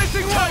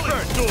 Rising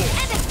Wyvern!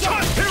 And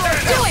again! Here I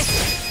Do it!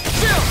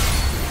 Still!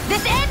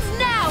 This ends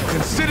now!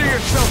 Consider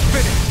yourself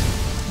finished!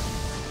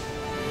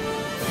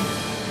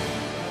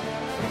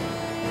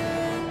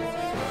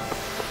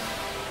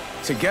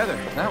 Together,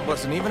 that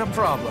wasn't even a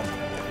problem.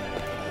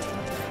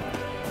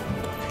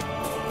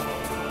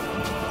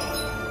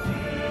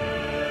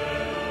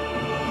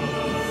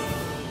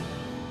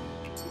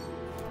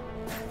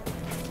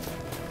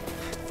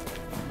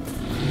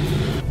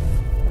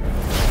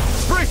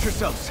 Brace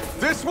yourselves!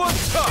 This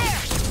one's tough!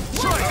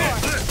 Try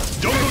this!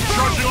 Don't go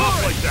charging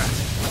off like that!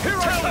 Here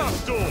I come!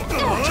 Storm!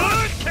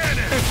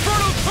 Cannon!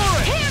 Inferno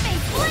turret! Hear me!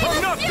 Flame I'm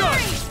of not fury!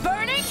 done.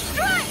 Burning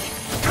strike!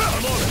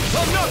 I'm on it!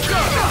 I'm not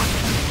done!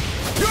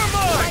 You're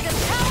By mine! the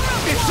power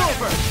of It's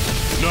water! over!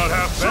 Not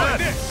half Try bad!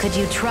 this! Could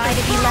you try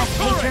to be less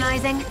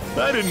patronizing?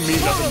 I didn't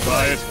mean nothing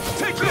by it.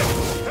 Take this!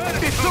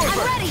 It's I'm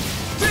over! ready!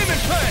 Demon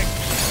Fang!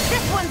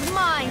 This one's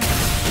mine!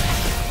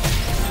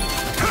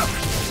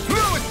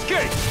 No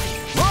escape!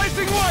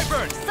 Rising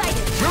Wyvern!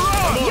 Sighted!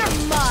 Mirage! You're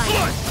mine!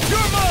 Flush!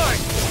 You're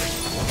mine!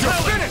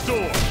 You're finished!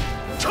 Storm!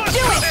 Touch Do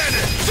it!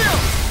 cannon! Still!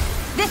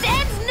 This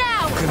ends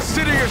now!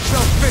 Consider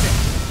yourself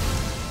finished!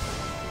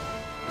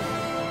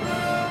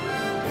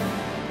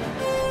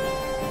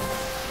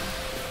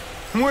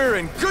 We're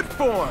in good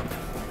form!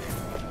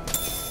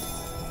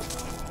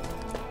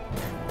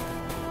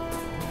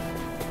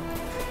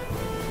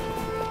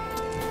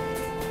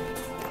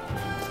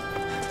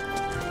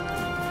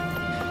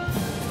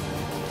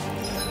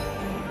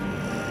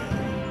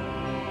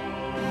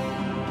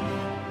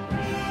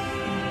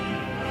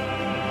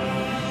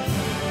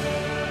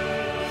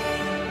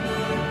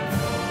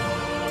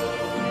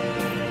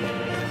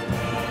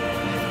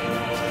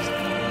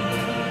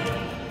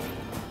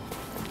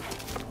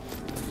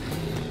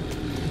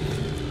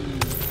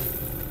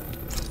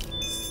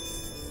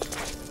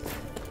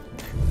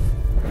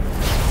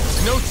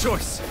 No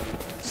choice!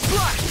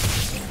 Slash!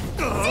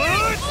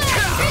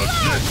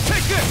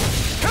 Take this!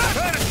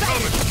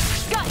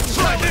 Got you!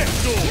 Try this!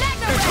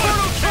 Magna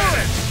Inferno Ray!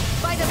 cannon!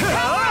 By the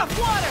power of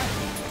water!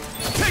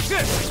 Take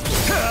this!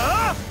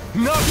 Not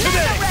Magna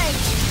today! Ray!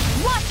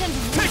 Watch and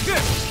Take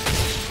this!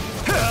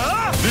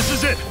 This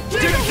is it!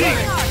 Dig Dig deep!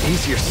 hard!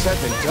 Easier said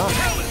than done.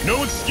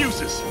 No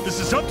excuses! This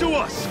is up to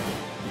us!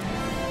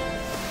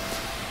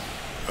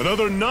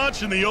 Another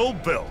notch in the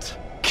old belt.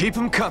 Keep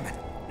them coming.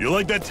 You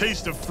like that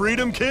taste of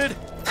freedom, kid?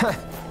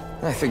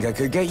 I think I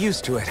could get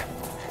used to it.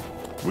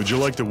 Would you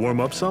like to warm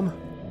up some?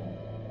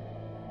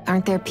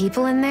 Aren't there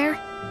people in there?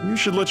 You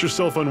should let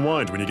yourself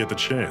unwind when you get the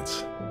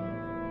chance.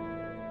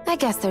 I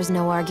guess there's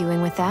no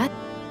arguing with that.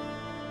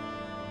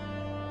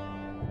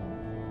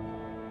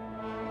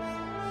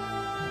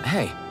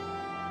 Hey.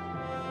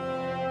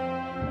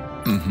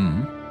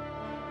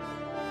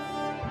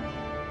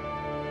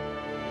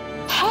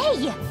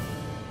 Hey!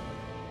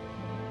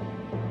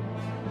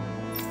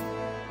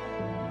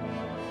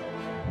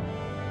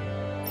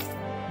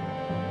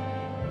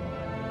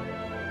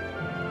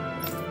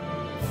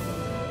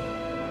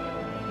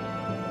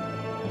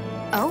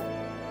 Oh?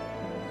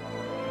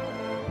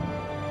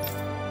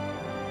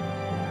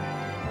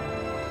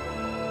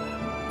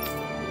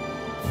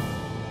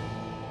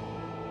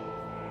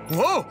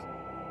 Whoa!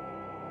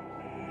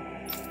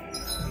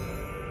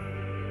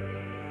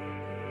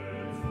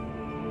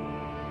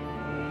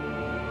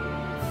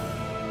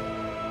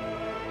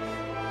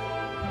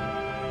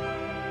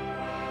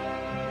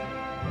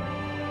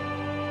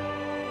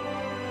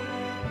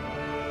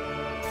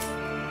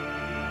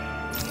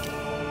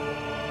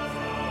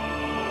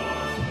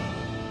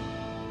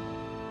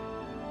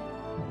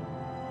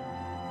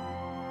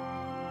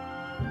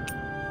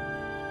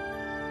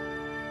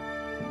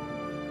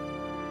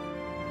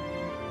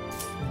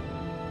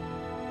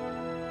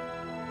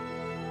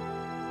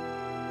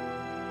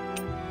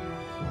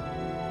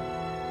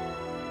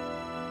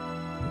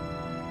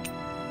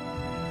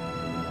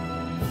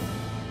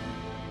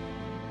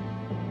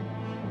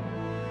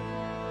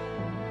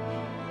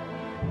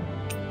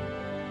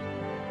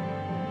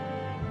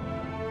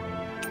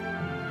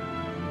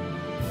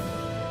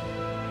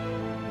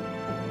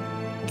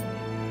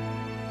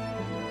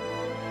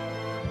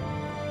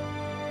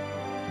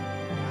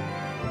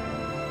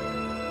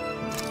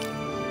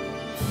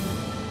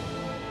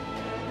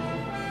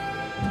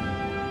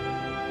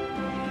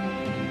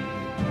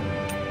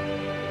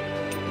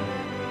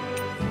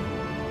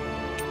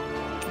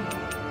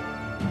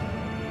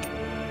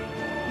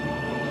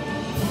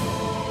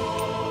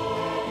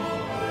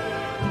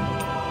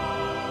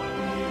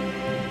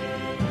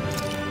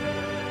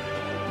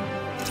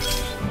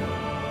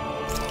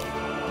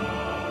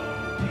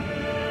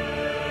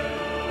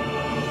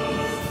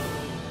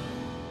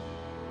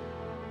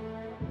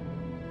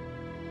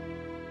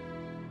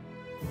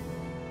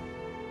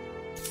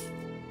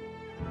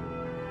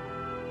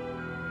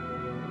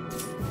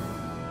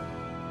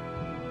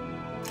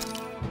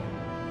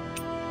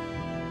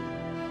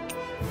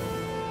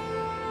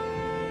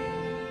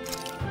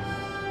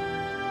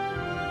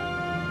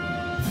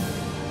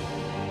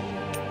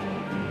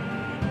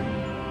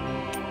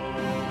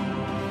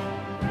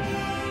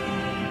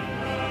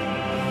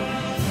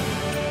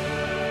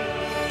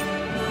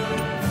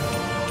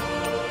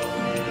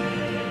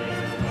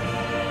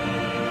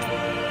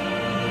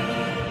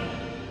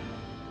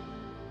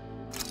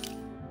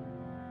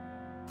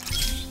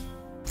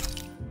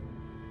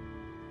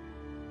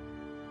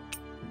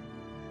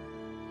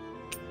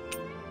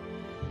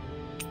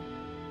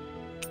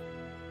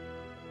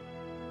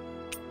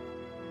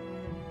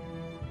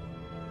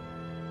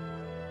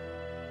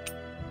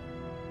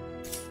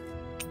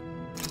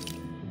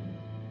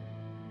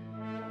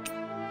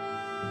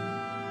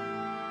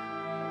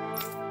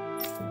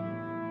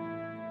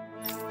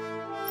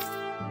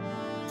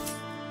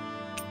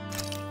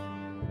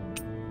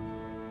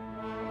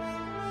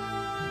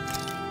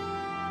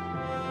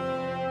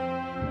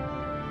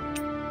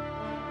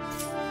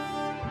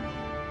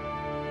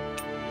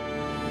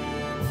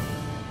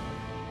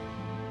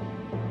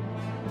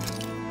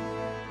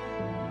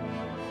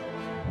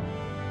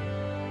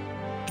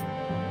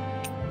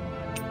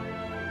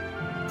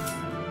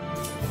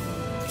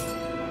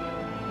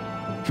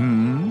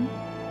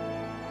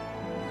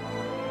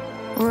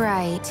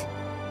 Right.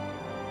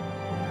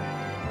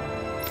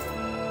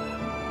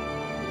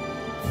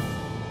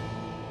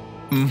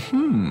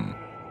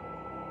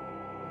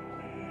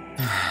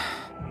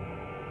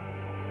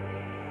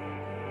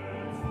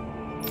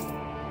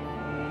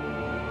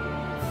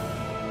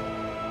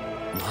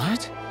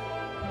 What?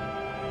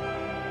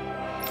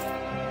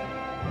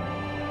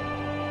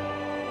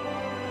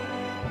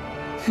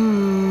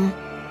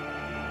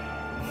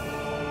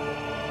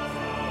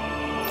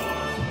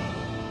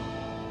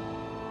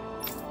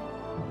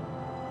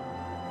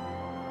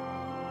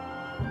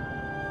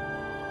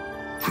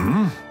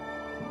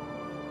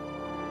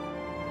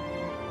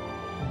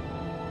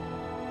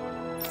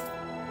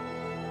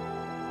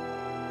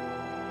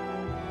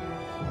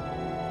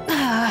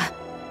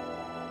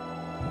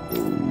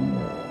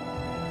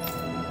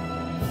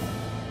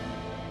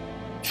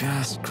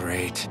 Just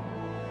great.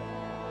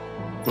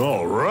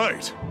 All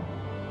right.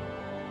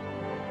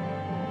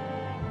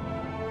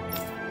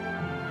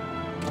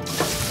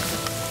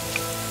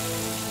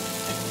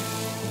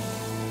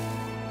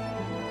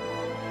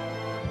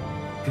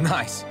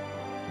 Nice.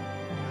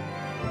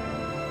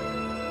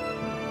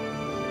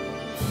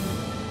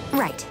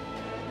 Right.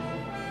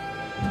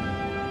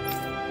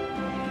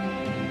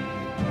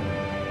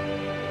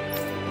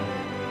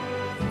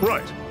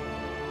 Right.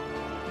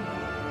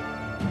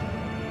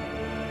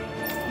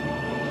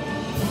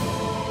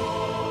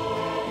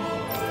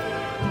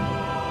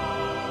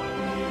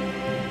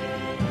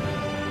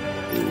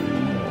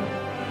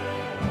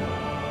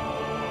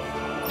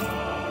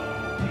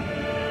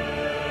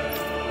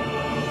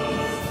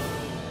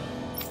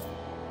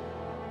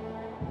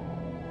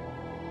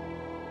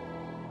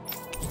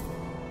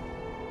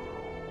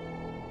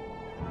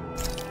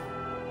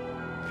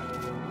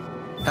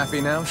 Happy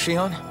now,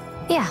 Shion?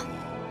 Yeah,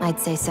 I'd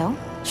say so.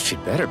 She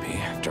better be,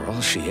 after all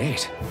she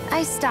ate.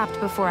 I stopped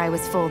before I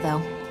was full, though.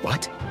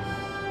 What?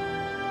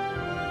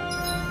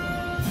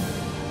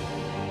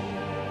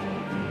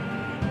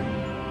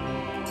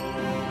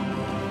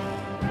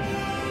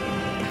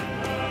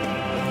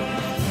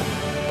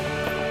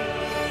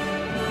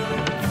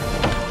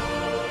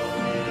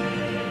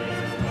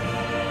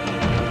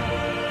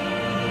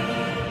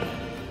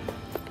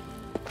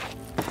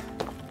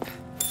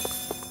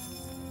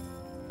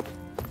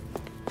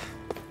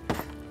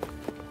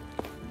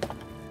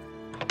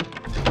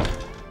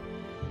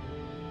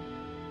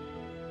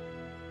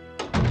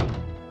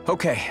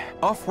 Okay,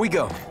 off we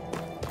go.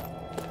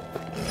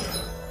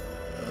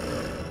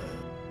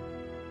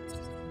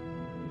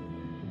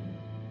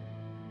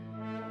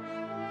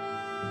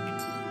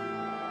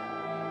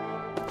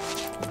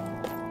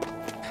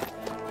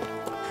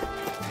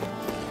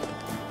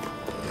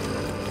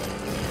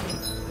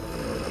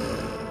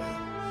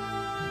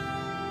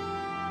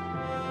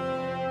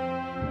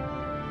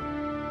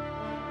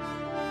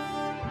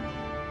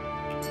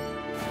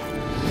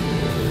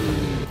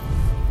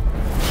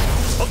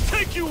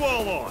 You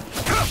all on!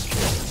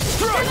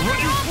 Strike!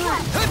 Run you through!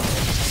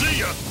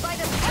 See ya!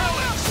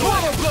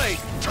 Swallow Blade!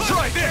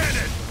 Try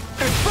this!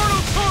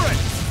 Infernal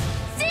Torrent!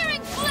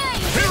 Searing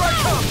Flame! Here I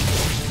come!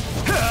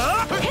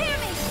 Hear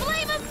me!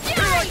 Flame of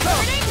Here I Fury!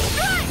 come! Burning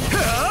Strike!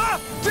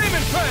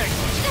 Demon Fang!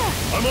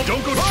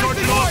 Don't go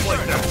charging off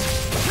like that!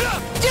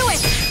 Do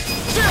it!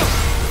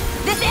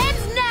 This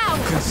ends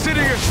now!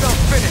 Consider yourself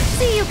finished!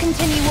 See you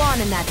continue on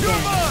in that You're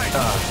den. mine!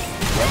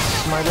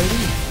 Yes, my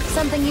lady?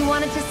 Something you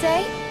wanted to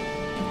say?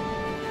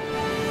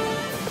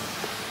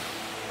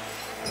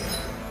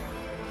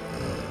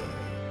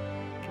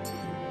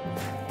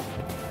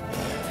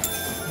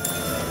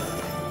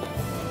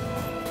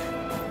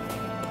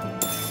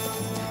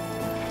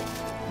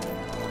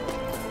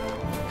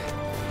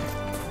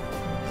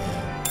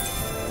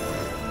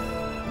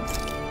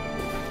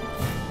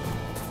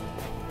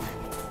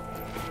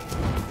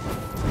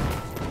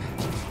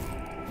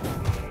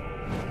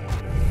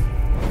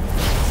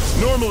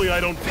 Normally I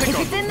don't pick If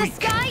on it's in the the weak.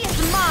 sky,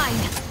 it's mine!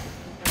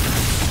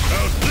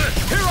 How's this?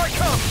 Here I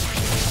come!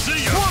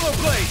 See ya! Swallow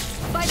Blade!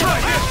 By the Try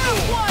power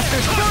this! of water!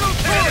 Infernal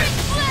Torrent!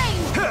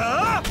 Flame!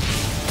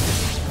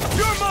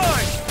 You're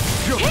mine!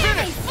 You're Hear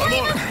me! finished!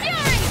 Flame of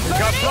Fury!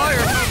 Got Burning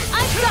fire!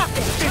 I got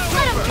this!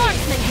 Let a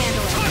marksman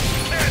handle it! Touch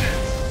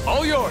cannons!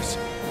 All yours!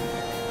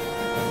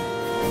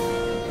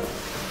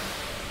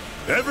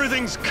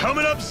 Everything's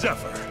coming up,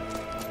 Zephyr!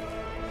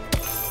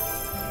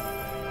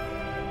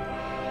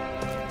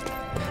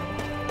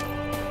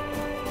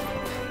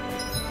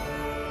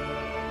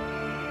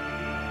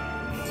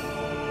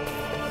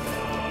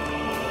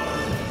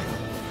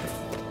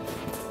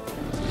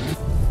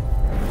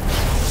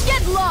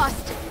 Get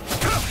lost!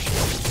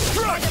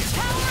 Strike!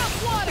 Power of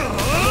water!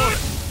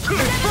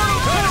 Infernal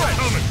Torrent!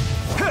 Coming!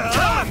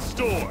 Talon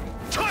Storm!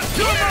 Touch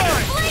You're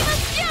mine! Flame of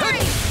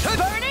Fury!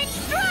 Burning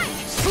Strike!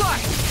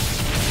 Slice!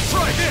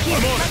 Try this! I'm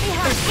on Let me it!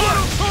 have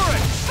Infernal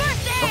Torrent!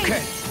 First aid!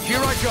 Okay,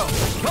 here I go.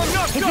 I'm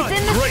not If done! it's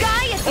in the Great!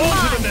 sky, it's On to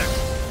mine! the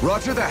next!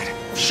 Roger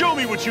that. Show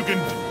me what you can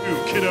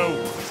do,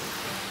 kiddo!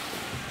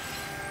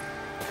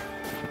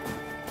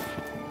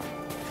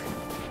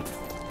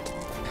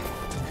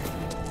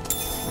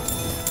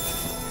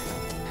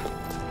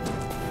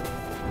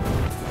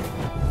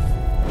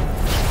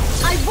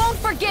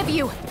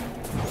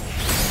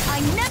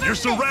 never You're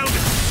miss.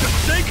 surrounded! Just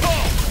stay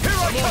calm! Here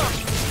I come!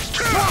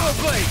 Swallow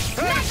Blade!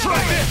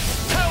 Try this!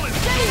 Talent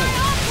Stay Storm! right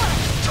off one.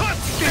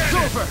 Touch It's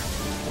cannon! over!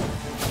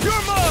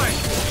 You're mine!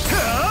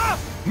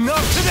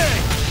 Not today!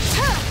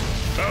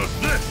 How's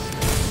this?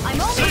 I'm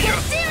only See ya.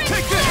 getting serious.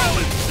 Take this!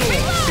 Talent Storm!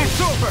 Reload.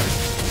 It's over!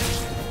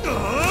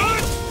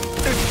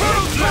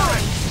 Infernal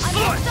Torrent! I'm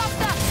gonna stop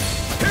that.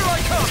 Here I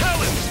come!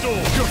 Talent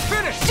Storm! You're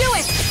finished! Do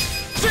it.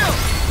 Still!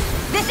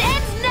 This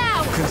ends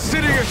now.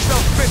 Consider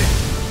yourself finished!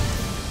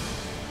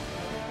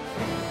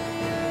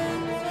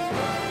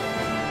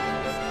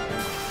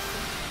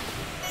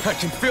 I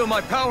can feel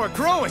my power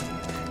growing!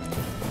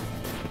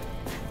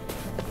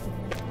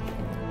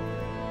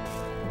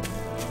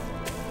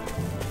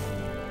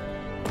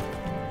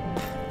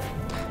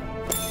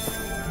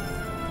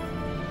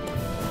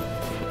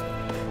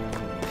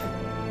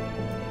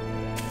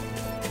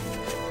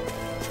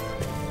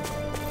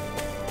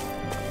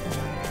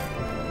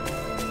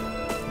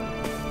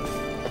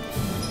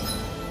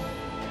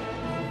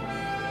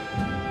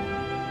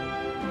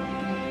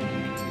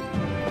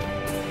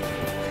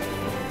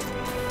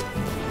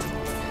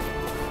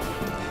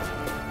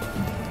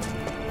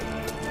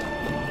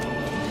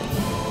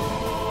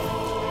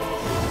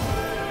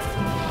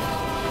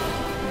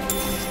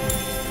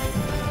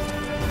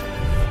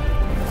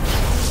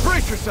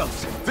 Brace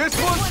yourselves! This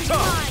one's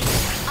tough! Mine.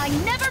 I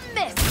never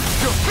miss.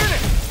 You're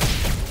finished!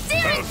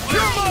 Searing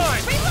You're flame.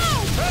 mine.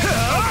 Reload.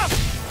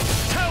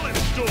 Talent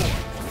Storm!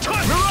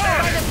 Touch By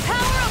cannon! the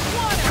power of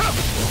water.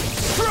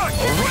 Strike!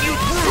 I'll run you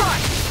through!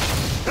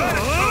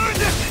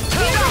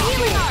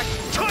 Healing arc.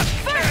 Touch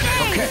First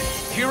cannon! aid. Okay,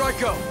 here I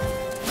go!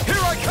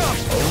 Here I come!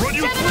 I'll run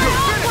you Gemini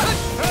through! Alpha.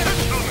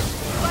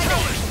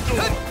 Talent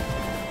Storm!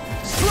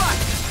 Slap!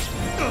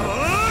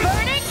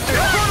 Burning.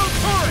 Infernal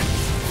Torrent!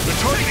 The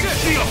targeting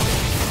shield!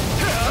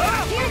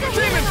 Here's a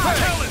Demon healing arc. Fang!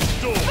 Talent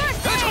Storm!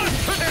 First aid. Touch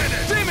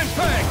cannon! Demon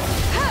Fang!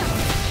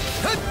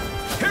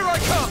 Here I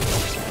come!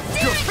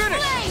 You're Searing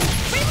finished! flame.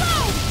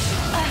 Reload.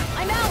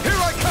 I'm out. Here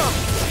I come!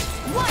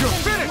 Watch You're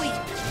and finished! sweep.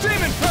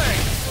 Demon Fang!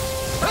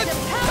 By the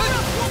power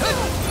of water.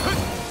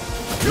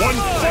 One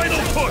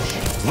final push!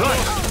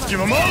 Right! Give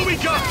them all we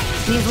got!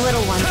 These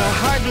little ones are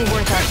hardly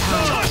worth our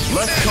time.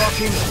 Less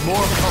talking,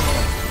 more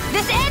pummeling.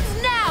 This ends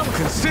now.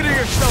 Consider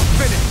yourself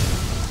finished!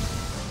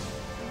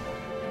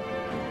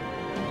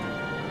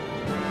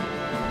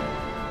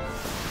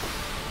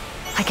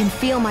 I can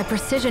feel my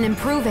precision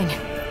improving.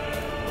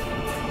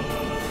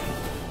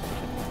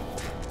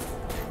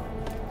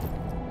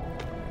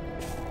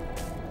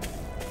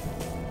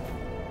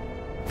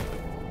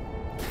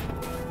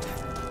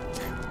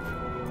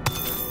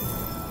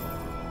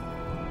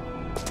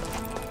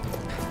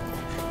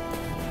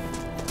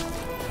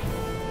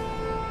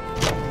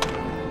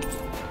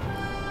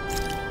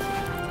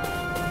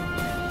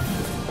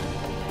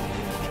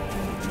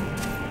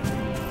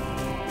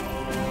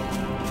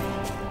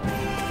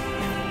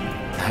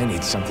 I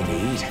need something to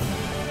eat.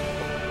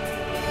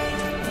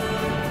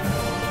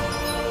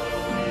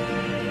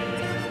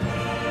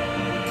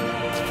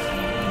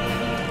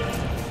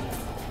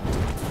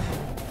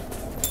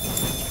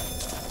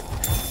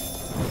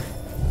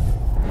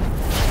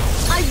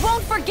 I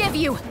won't forgive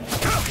you!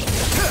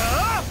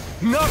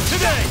 Not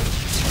today!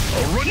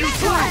 I'll run you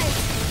through!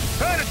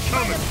 Had it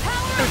coming!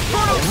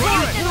 Infernal I'll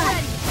run you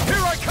Torrent! through!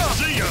 Here I come!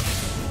 See ya!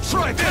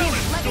 Try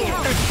this! Let me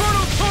help.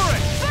 Infernal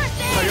Torrent! First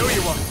I aid. owe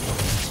you one!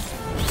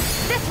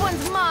 This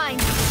one's mine.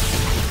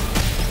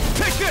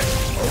 Take this!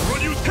 I'll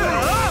run you through!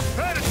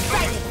 Had it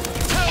coming!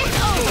 Talent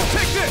Storm!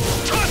 Take this!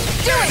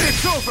 Do it.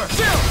 It's over!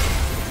 Still!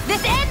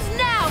 This ends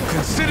now.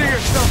 Consider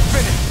yourself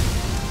finished!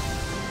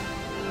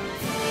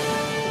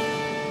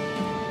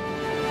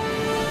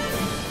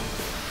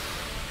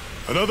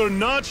 Another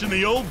notch in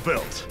the old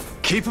belt.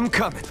 Keep them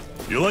coming.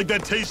 You like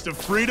that taste of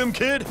freedom,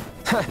 kid?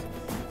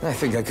 I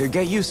think I could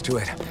get used to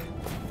it.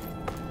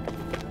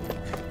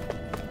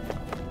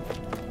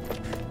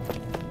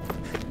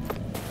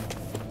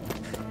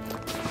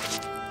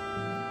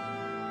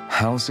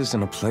 Houses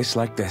in a place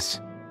like this.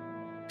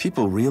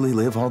 People really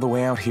live all the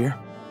way out here?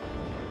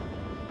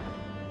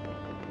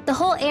 The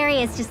whole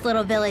area is just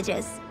little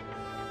villages.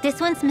 This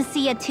one's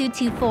Messiah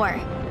 224.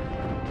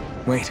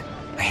 Wait,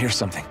 I hear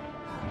something.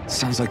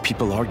 Sounds like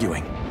people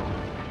arguing.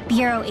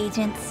 Bureau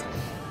agents.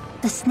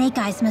 The Snake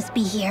Eyes must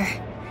be here.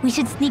 We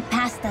should sneak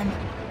past them.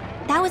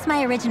 That was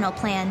my original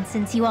plan,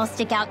 since you all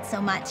stick out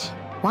so much.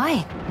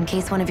 Why? In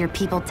case one of your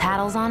people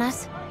tattles on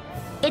us?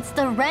 It's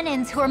the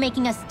Renans who are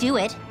making us do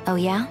it. Oh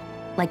yeah?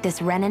 Like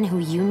this Renan who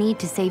you need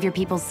to save your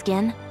people's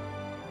skin?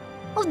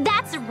 Oh,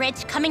 that's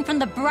rich, coming from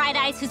the Bright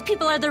Eyes whose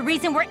people are the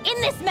reason we're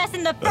in this mess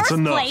in the That's first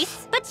enough.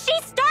 place. But she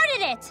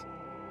started it!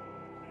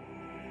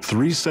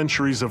 3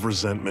 centuries of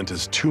resentment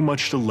is too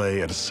much to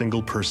lay at a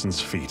single person's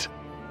feet.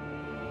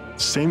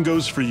 Same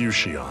goes for you,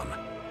 Xion.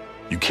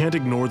 You can't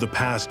ignore the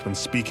past when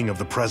speaking of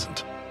the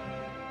present.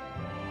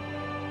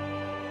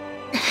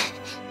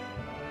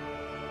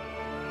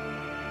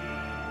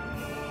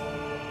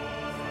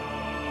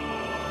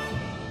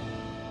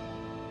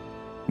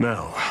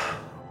 Now,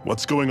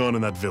 what's going on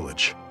in that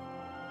village?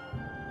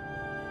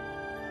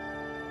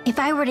 If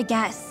I were to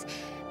guess,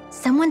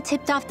 someone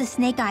tipped off the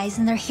Snake Eyes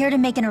and they're here to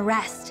make an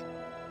arrest.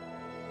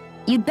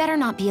 You'd better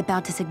not be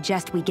about to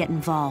suggest we get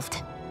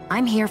involved.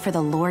 I'm here for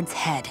the Lord's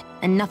head,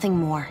 and nothing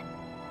more.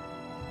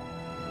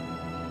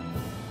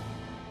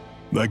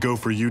 That go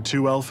for you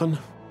too, Alphen?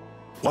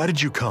 Why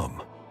did you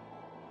come?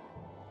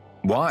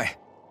 Why?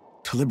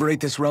 To liberate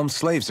this realm's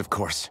slaves, of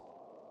course.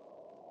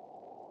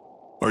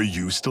 Are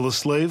you still a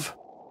slave?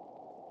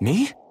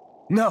 Me?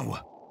 No.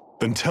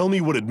 Then tell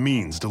me what it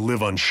means to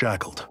live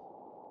unshackled.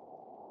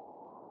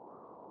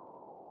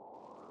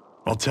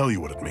 I'll tell you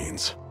what it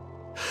means.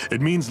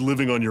 It means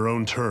living on your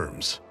own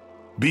terms,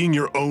 being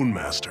your own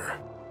master.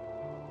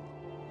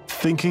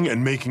 Thinking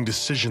and making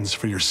decisions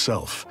for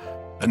yourself,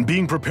 and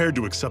being prepared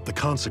to accept the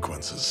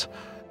consequences.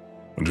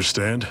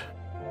 Understand?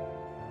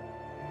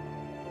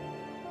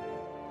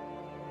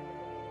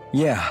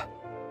 Yeah,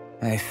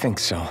 I think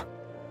so.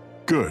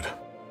 Good.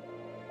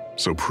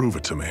 So prove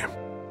it to me.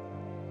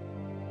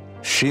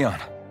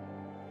 Shionne.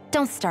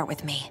 Don't start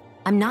with me.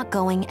 I'm not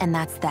going, and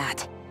that's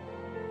that.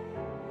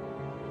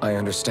 I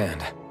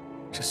understand.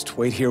 Just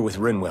wait here with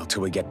Rinwell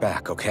till we get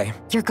back, okay?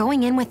 You're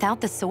going in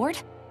without the sword?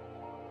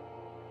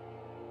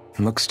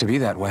 Looks to be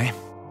that way.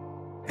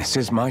 This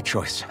is my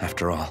choice,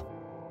 after all.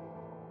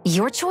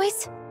 Your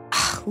choice?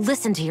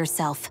 Listen to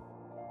yourself.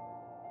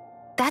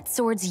 That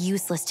sword's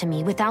useless to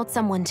me without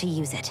someone to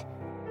use it.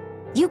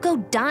 You go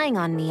dying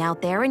on me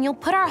out there and you'll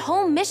put our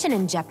whole mission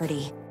in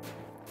jeopardy.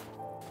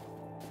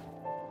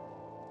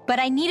 But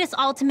I need us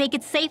all to make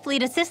it safely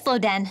to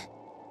Cysloden.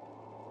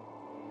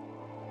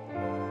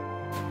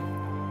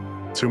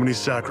 Too many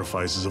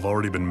sacrifices have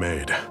already been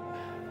made.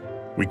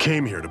 We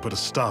came here to put a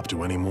stop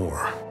to any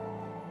more.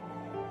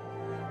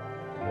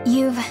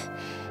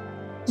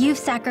 You've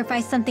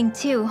sacrificed something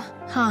too,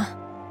 huh?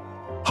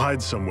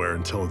 Hide somewhere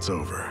until it's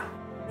over.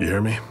 You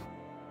hear me?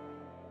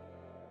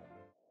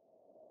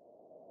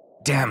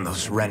 Damn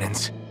those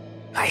Renans.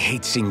 I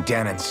hate seeing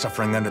Dahnan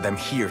suffering under them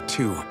here,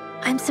 too.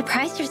 I'm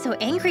surprised you're so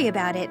angry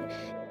about it.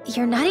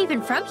 You're not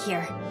even from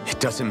here. It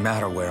doesn't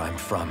matter where I'm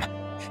from.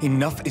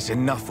 Enough is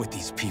enough with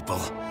these people.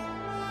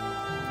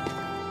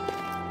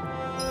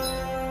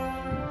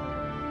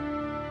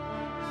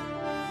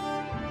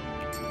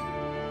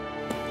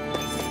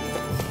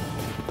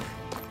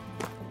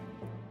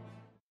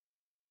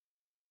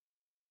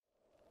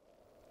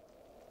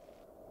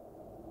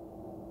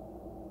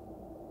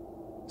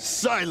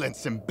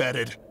 Silence,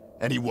 Embedded!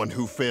 Anyone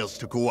who fails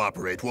to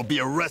cooperate will be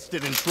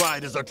arrested and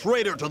tried as a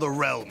traitor to the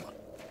realm.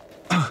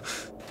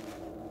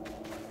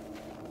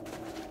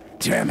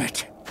 Damn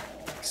it.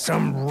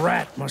 Some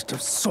rat must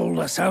have sold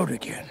us out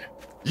again.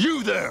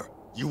 You there!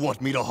 You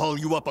want me to haul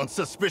you up on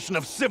suspicion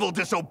of civil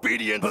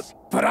disobedience?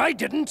 But I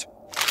didn't.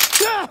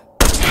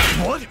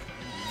 What?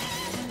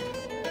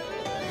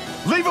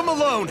 Leave him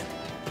alone!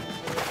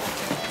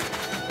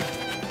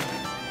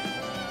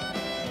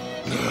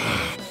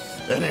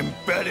 An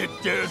Embedded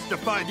dares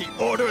defy the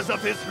orders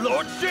of his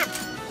lordship?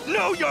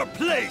 Know your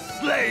place,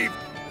 slave!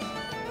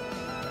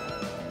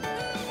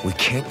 We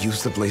can't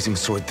use the blazing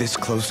sword this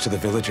close to the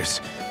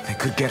villagers. They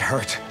could get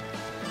hurt.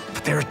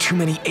 But there are too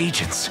many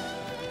agents.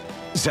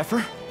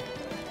 Zephyr?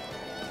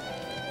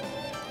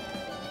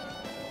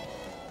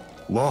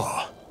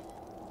 Law.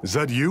 Is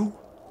that you?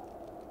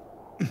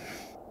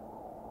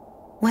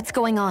 What's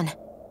going on?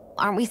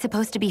 Aren't we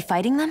supposed to be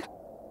fighting them?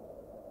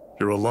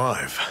 You're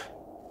alive.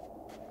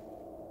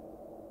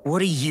 What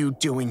are you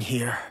doing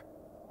here?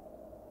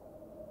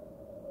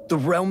 The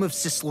realm of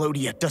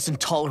Cyslodia doesn't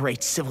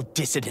tolerate civil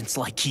dissidents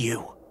like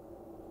you.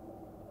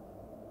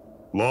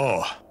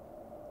 Law.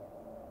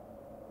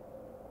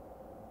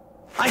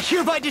 I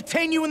hereby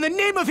detain you in the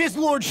name of his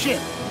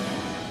lordship!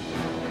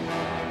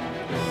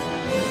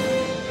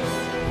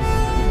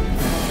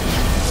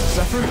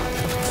 Zephyr?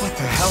 What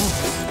the hell?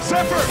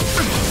 Zephyr!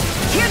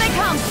 Here they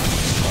come!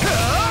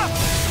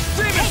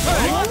 Demon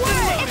Fang! You're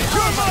mine!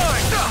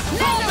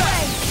 Hold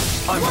away!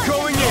 I'm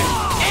going in!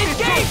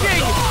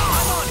 Engaging!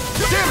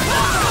 Damn it!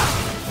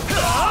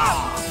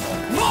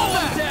 Roll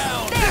that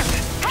down!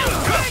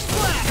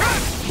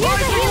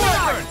 Rise the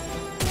weapon!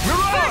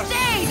 Mirage! First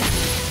aid!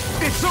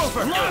 It's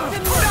over!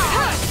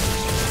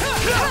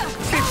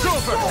 It's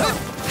over!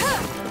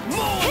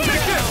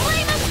 Take this!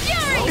 Flame of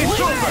Fury! It's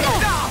over!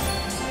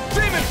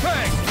 Demon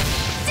Fang!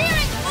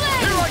 Searing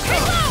Flame! Here I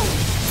come!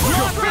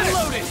 You're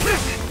finished!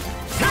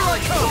 Here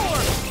I come!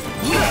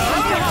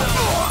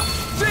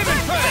 Demon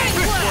Fang!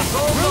 This one's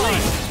all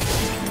mine!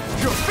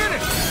 You're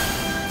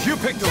finished! You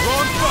picked the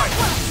wrong fight!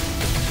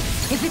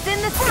 If it's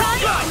in the sky,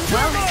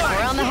 well,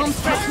 we're on the home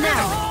stretch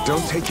now.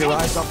 Don't take your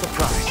eyes off the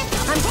prize.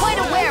 I'm quite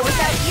aware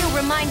without you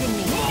reminding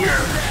me.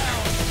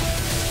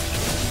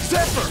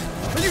 Zephyr!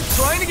 Are you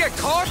trying to get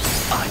caught?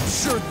 I'm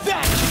sure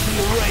that can be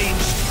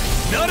arranged!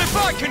 Not if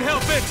I can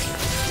help it!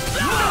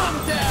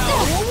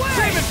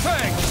 Demon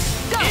Fang!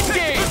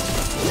 Engage!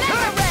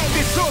 Mega Ray!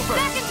 It's over!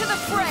 Back into the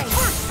fray!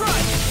 First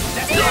strike!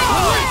 Searing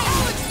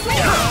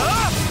Flame!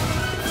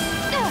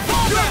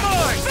 You're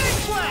mine!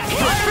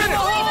 You're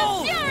finished!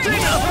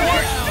 Demon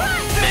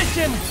Fang!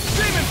 Mission!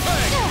 Demon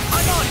Fang!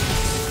 I'm on it!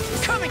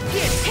 Come and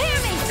get it! Hear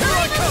me! Here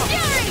I come!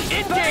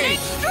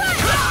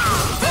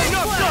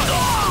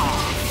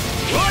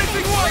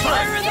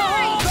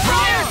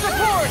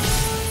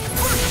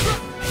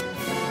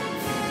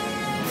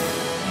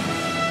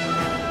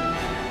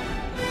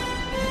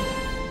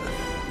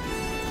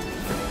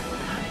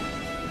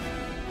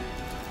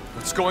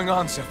 What's going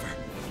on, Zephyr?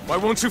 Why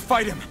won't you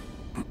fight him?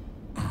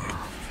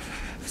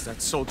 Is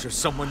that soldier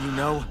someone you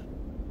know?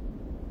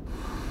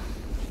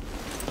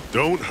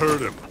 Don't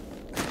hurt him.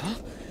 Huh?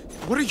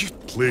 What are you...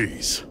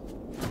 Please.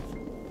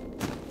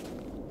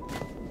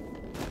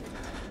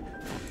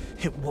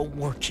 It won't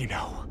work, you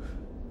know.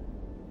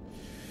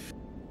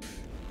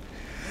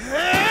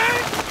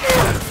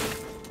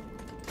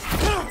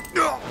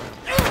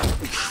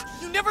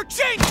 You never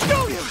change,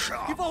 do you?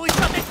 You've always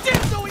got that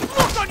damn knowing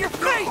look on your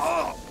face!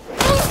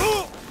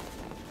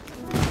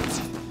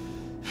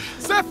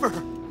 Zephyr!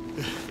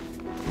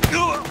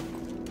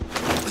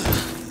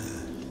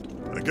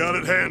 I got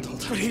it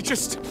handled. But he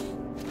just...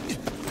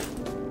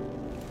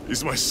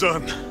 He's my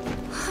son.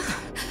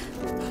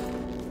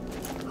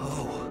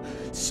 Oh,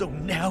 so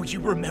now you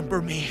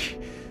remember me.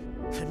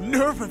 The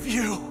nerve of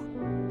you!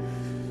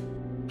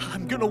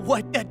 I'm gonna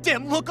wipe that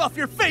damn look off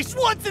your face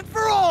once and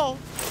for all!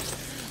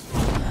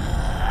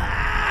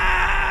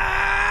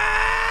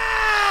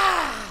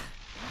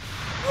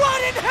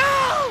 Rot in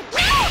hell!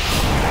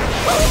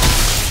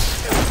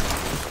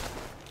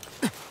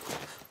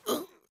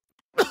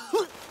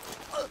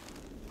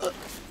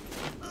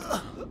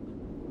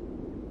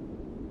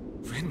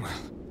 Rinwell,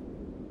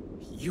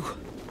 you...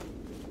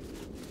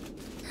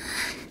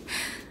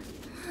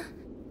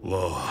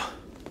 Law.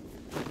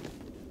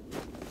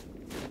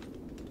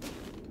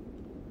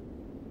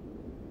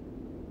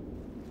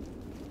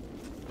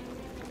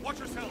 Watch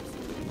yourselves!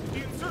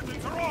 The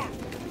insurgents are armed!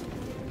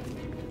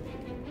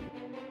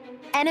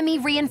 Enemy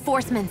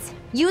reinforcements.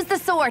 Use the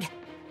sword.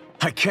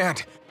 I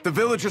can't. The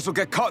villagers will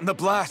get caught in the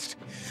blast.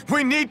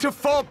 We need to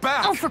fall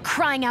back! Oh, for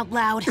crying out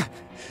loud.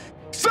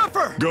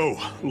 Zephyr! Go.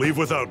 Leave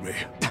without me.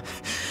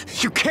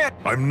 You can't...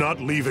 I'm not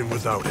leaving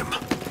without him.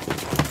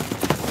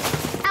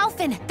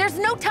 Alphen, there's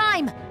no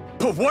time.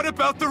 But what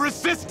about the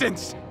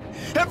resistance?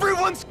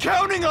 Everyone's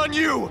counting on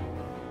you!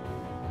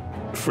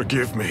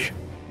 Forgive me.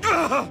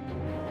 Ugh!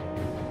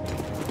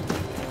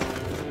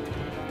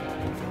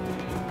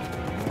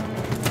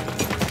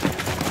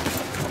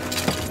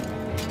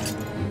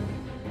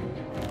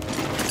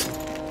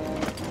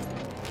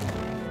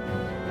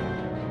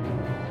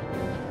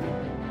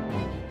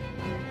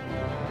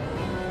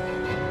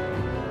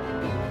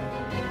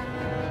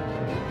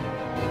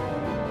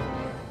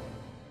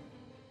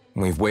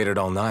 We've waited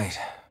all night,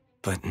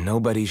 but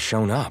nobody's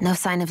shown up. No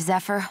sign of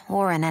Zephyr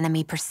or an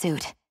enemy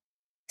pursuit.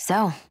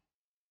 So,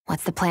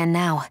 what's the plan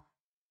now?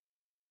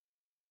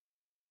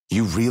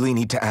 You really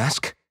need to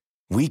ask?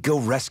 We go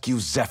rescue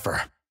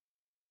Zephyr.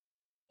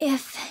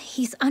 If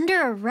he's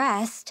under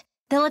arrest,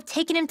 they'll have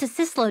taken him to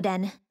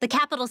Cisloden, the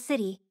capital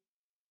city.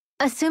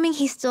 Assuming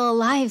he's still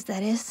alive,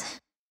 that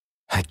is.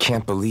 I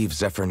can't believe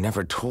Zephyr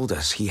never told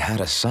us he had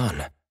a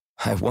son.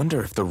 I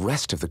wonder if the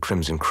rest of the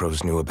Crimson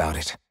Crows knew about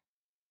it.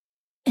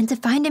 And to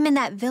find him in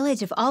that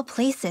village of all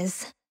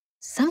places.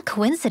 Some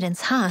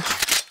coincidence, huh?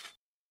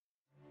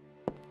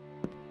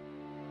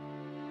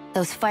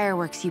 Those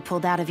fireworks you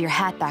pulled out of your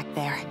hat back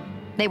there.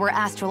 They were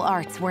astral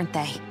arts, weren't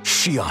they?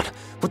 Shion,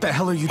 what the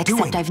hell are you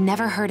doing? Except I've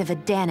never heard of a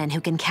Dahnan who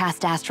can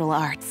cast astral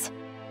arts.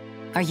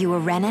 Are you a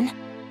Renan?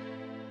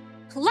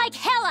 Like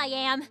hell I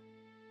am!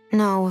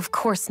 No, of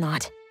course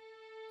not.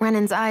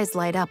 Renan's eyes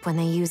light up when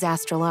they use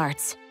astral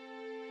arts.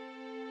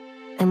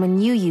 And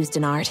when you used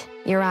an art,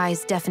 your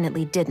eyes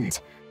definitely didn't.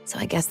 So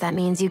I guess that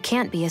means you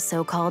can't be a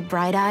so-called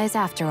Bright Eyes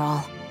after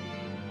all.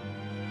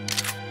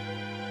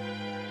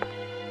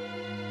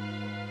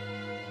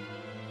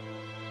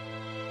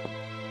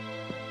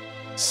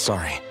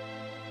 Sorry.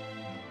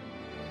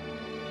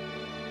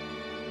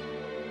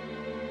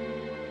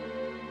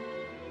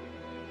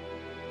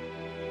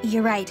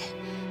 You're right.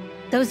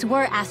 Those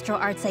were astral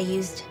arts I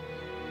used.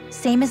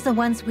 Same as the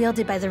ones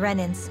wielded by the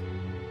Renans.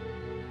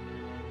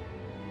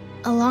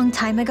 A long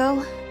time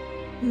ago,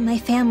 my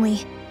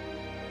family,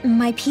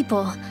 my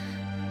people,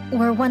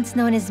 were once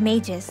known as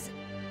mages.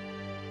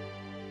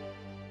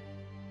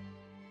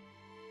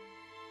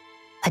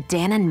 A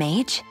Dahnan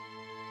mage?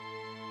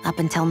 Up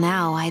until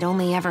now, I'd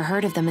only ever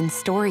heard of them in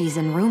stories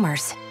and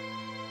rumors.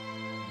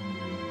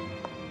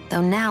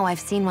 Though now I've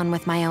seen one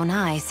with my own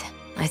eyes,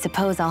 I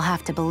suppose I'll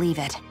have to believe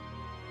it.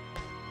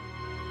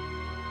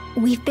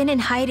 We've been in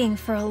hiding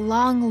for a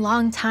long,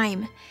 long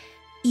time,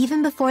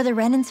 even before the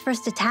Renans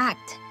first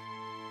attacked.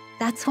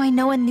 That's why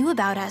no one knew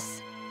about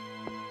us.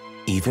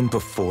 Even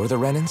before the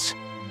Renans?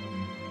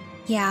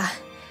 Yeah.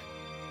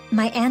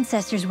 My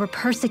ancestors were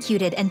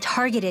persecuted and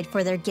targeted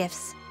for their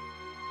gifts.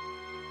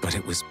 But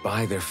it was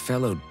by their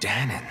fellow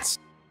Dahnans.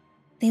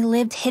 They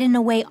lived hidden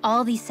away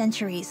all these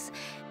centuries,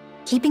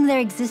 keeping their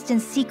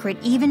existence secret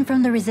even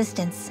from the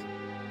Resistance.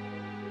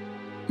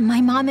 My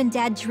mom and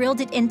dad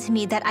drilled it into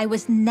me that I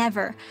was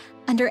never,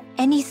 under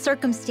any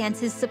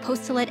circumstances,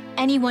 supposed to let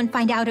anyone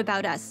find out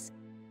about us.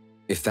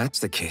 If that's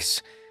the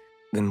case,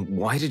 then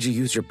why did you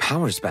use your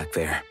powers back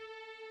there?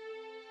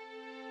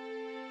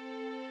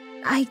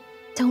 I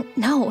don't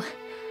know.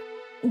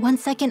 One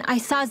second I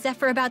saw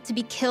Zephyr about to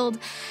be killed,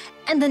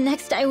 and the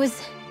next I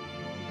was...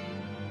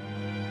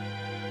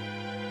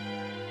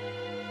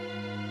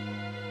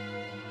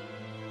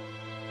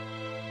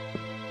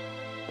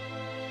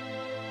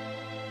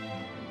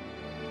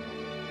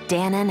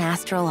 Dahnan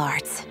Astral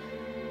Arts.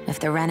 If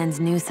the Renans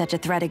knew such a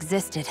threat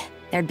existed,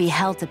 there'd be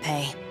hell to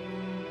pay.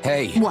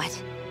 Hey!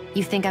 What?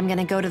 You think I'm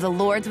gonna go to the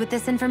Lords with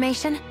this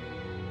information?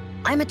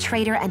 I'm a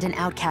traitor and an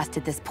outcast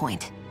at this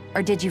point.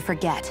 Or did you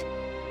forget?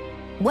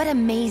 What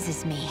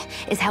amazes me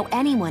is how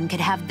anyone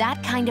could have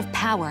that kind of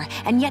power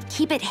and yet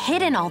keep it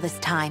hidden all this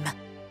time.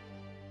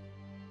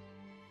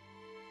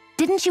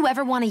 Didn't you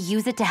ever want to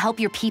use it to help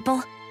your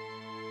people?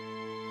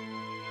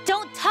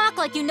 Don't talk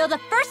like you know the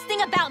first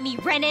thing about me,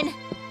 Renan!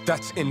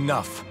 That's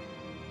enough.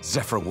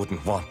 Zephyr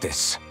wouldn't want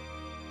this.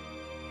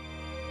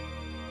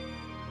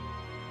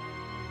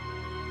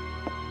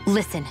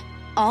 Listen,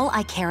 all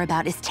I care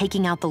about is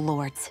taking out the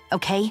Lords,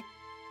 okay?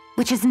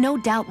 Which is no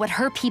doubt what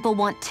her people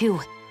want too.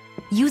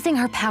 Using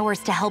her powers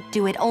to help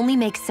do it only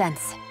makes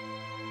sense.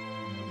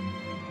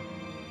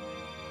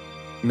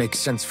 Makes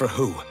sense for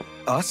who?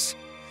 Us?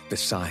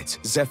 Besides,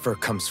 Zephyr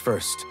comes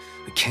first.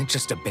 We can't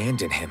just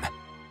abandon him.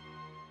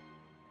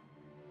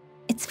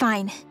 It's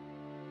fine.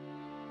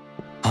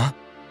 Huh?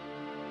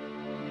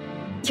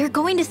 You're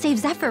going to save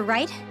Zephyr,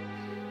 right?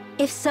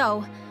 If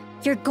so,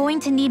 you're going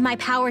to need my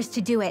powers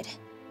to do it.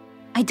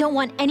 I don't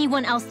want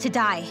anyone else to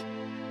die.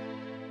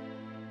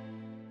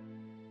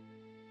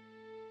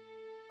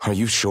 Are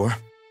you sure?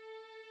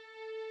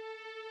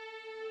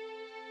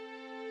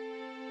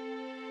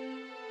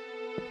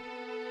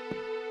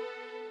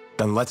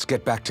 Then let's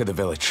get back to the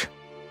village.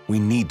 We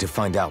need to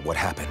find out what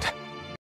happened.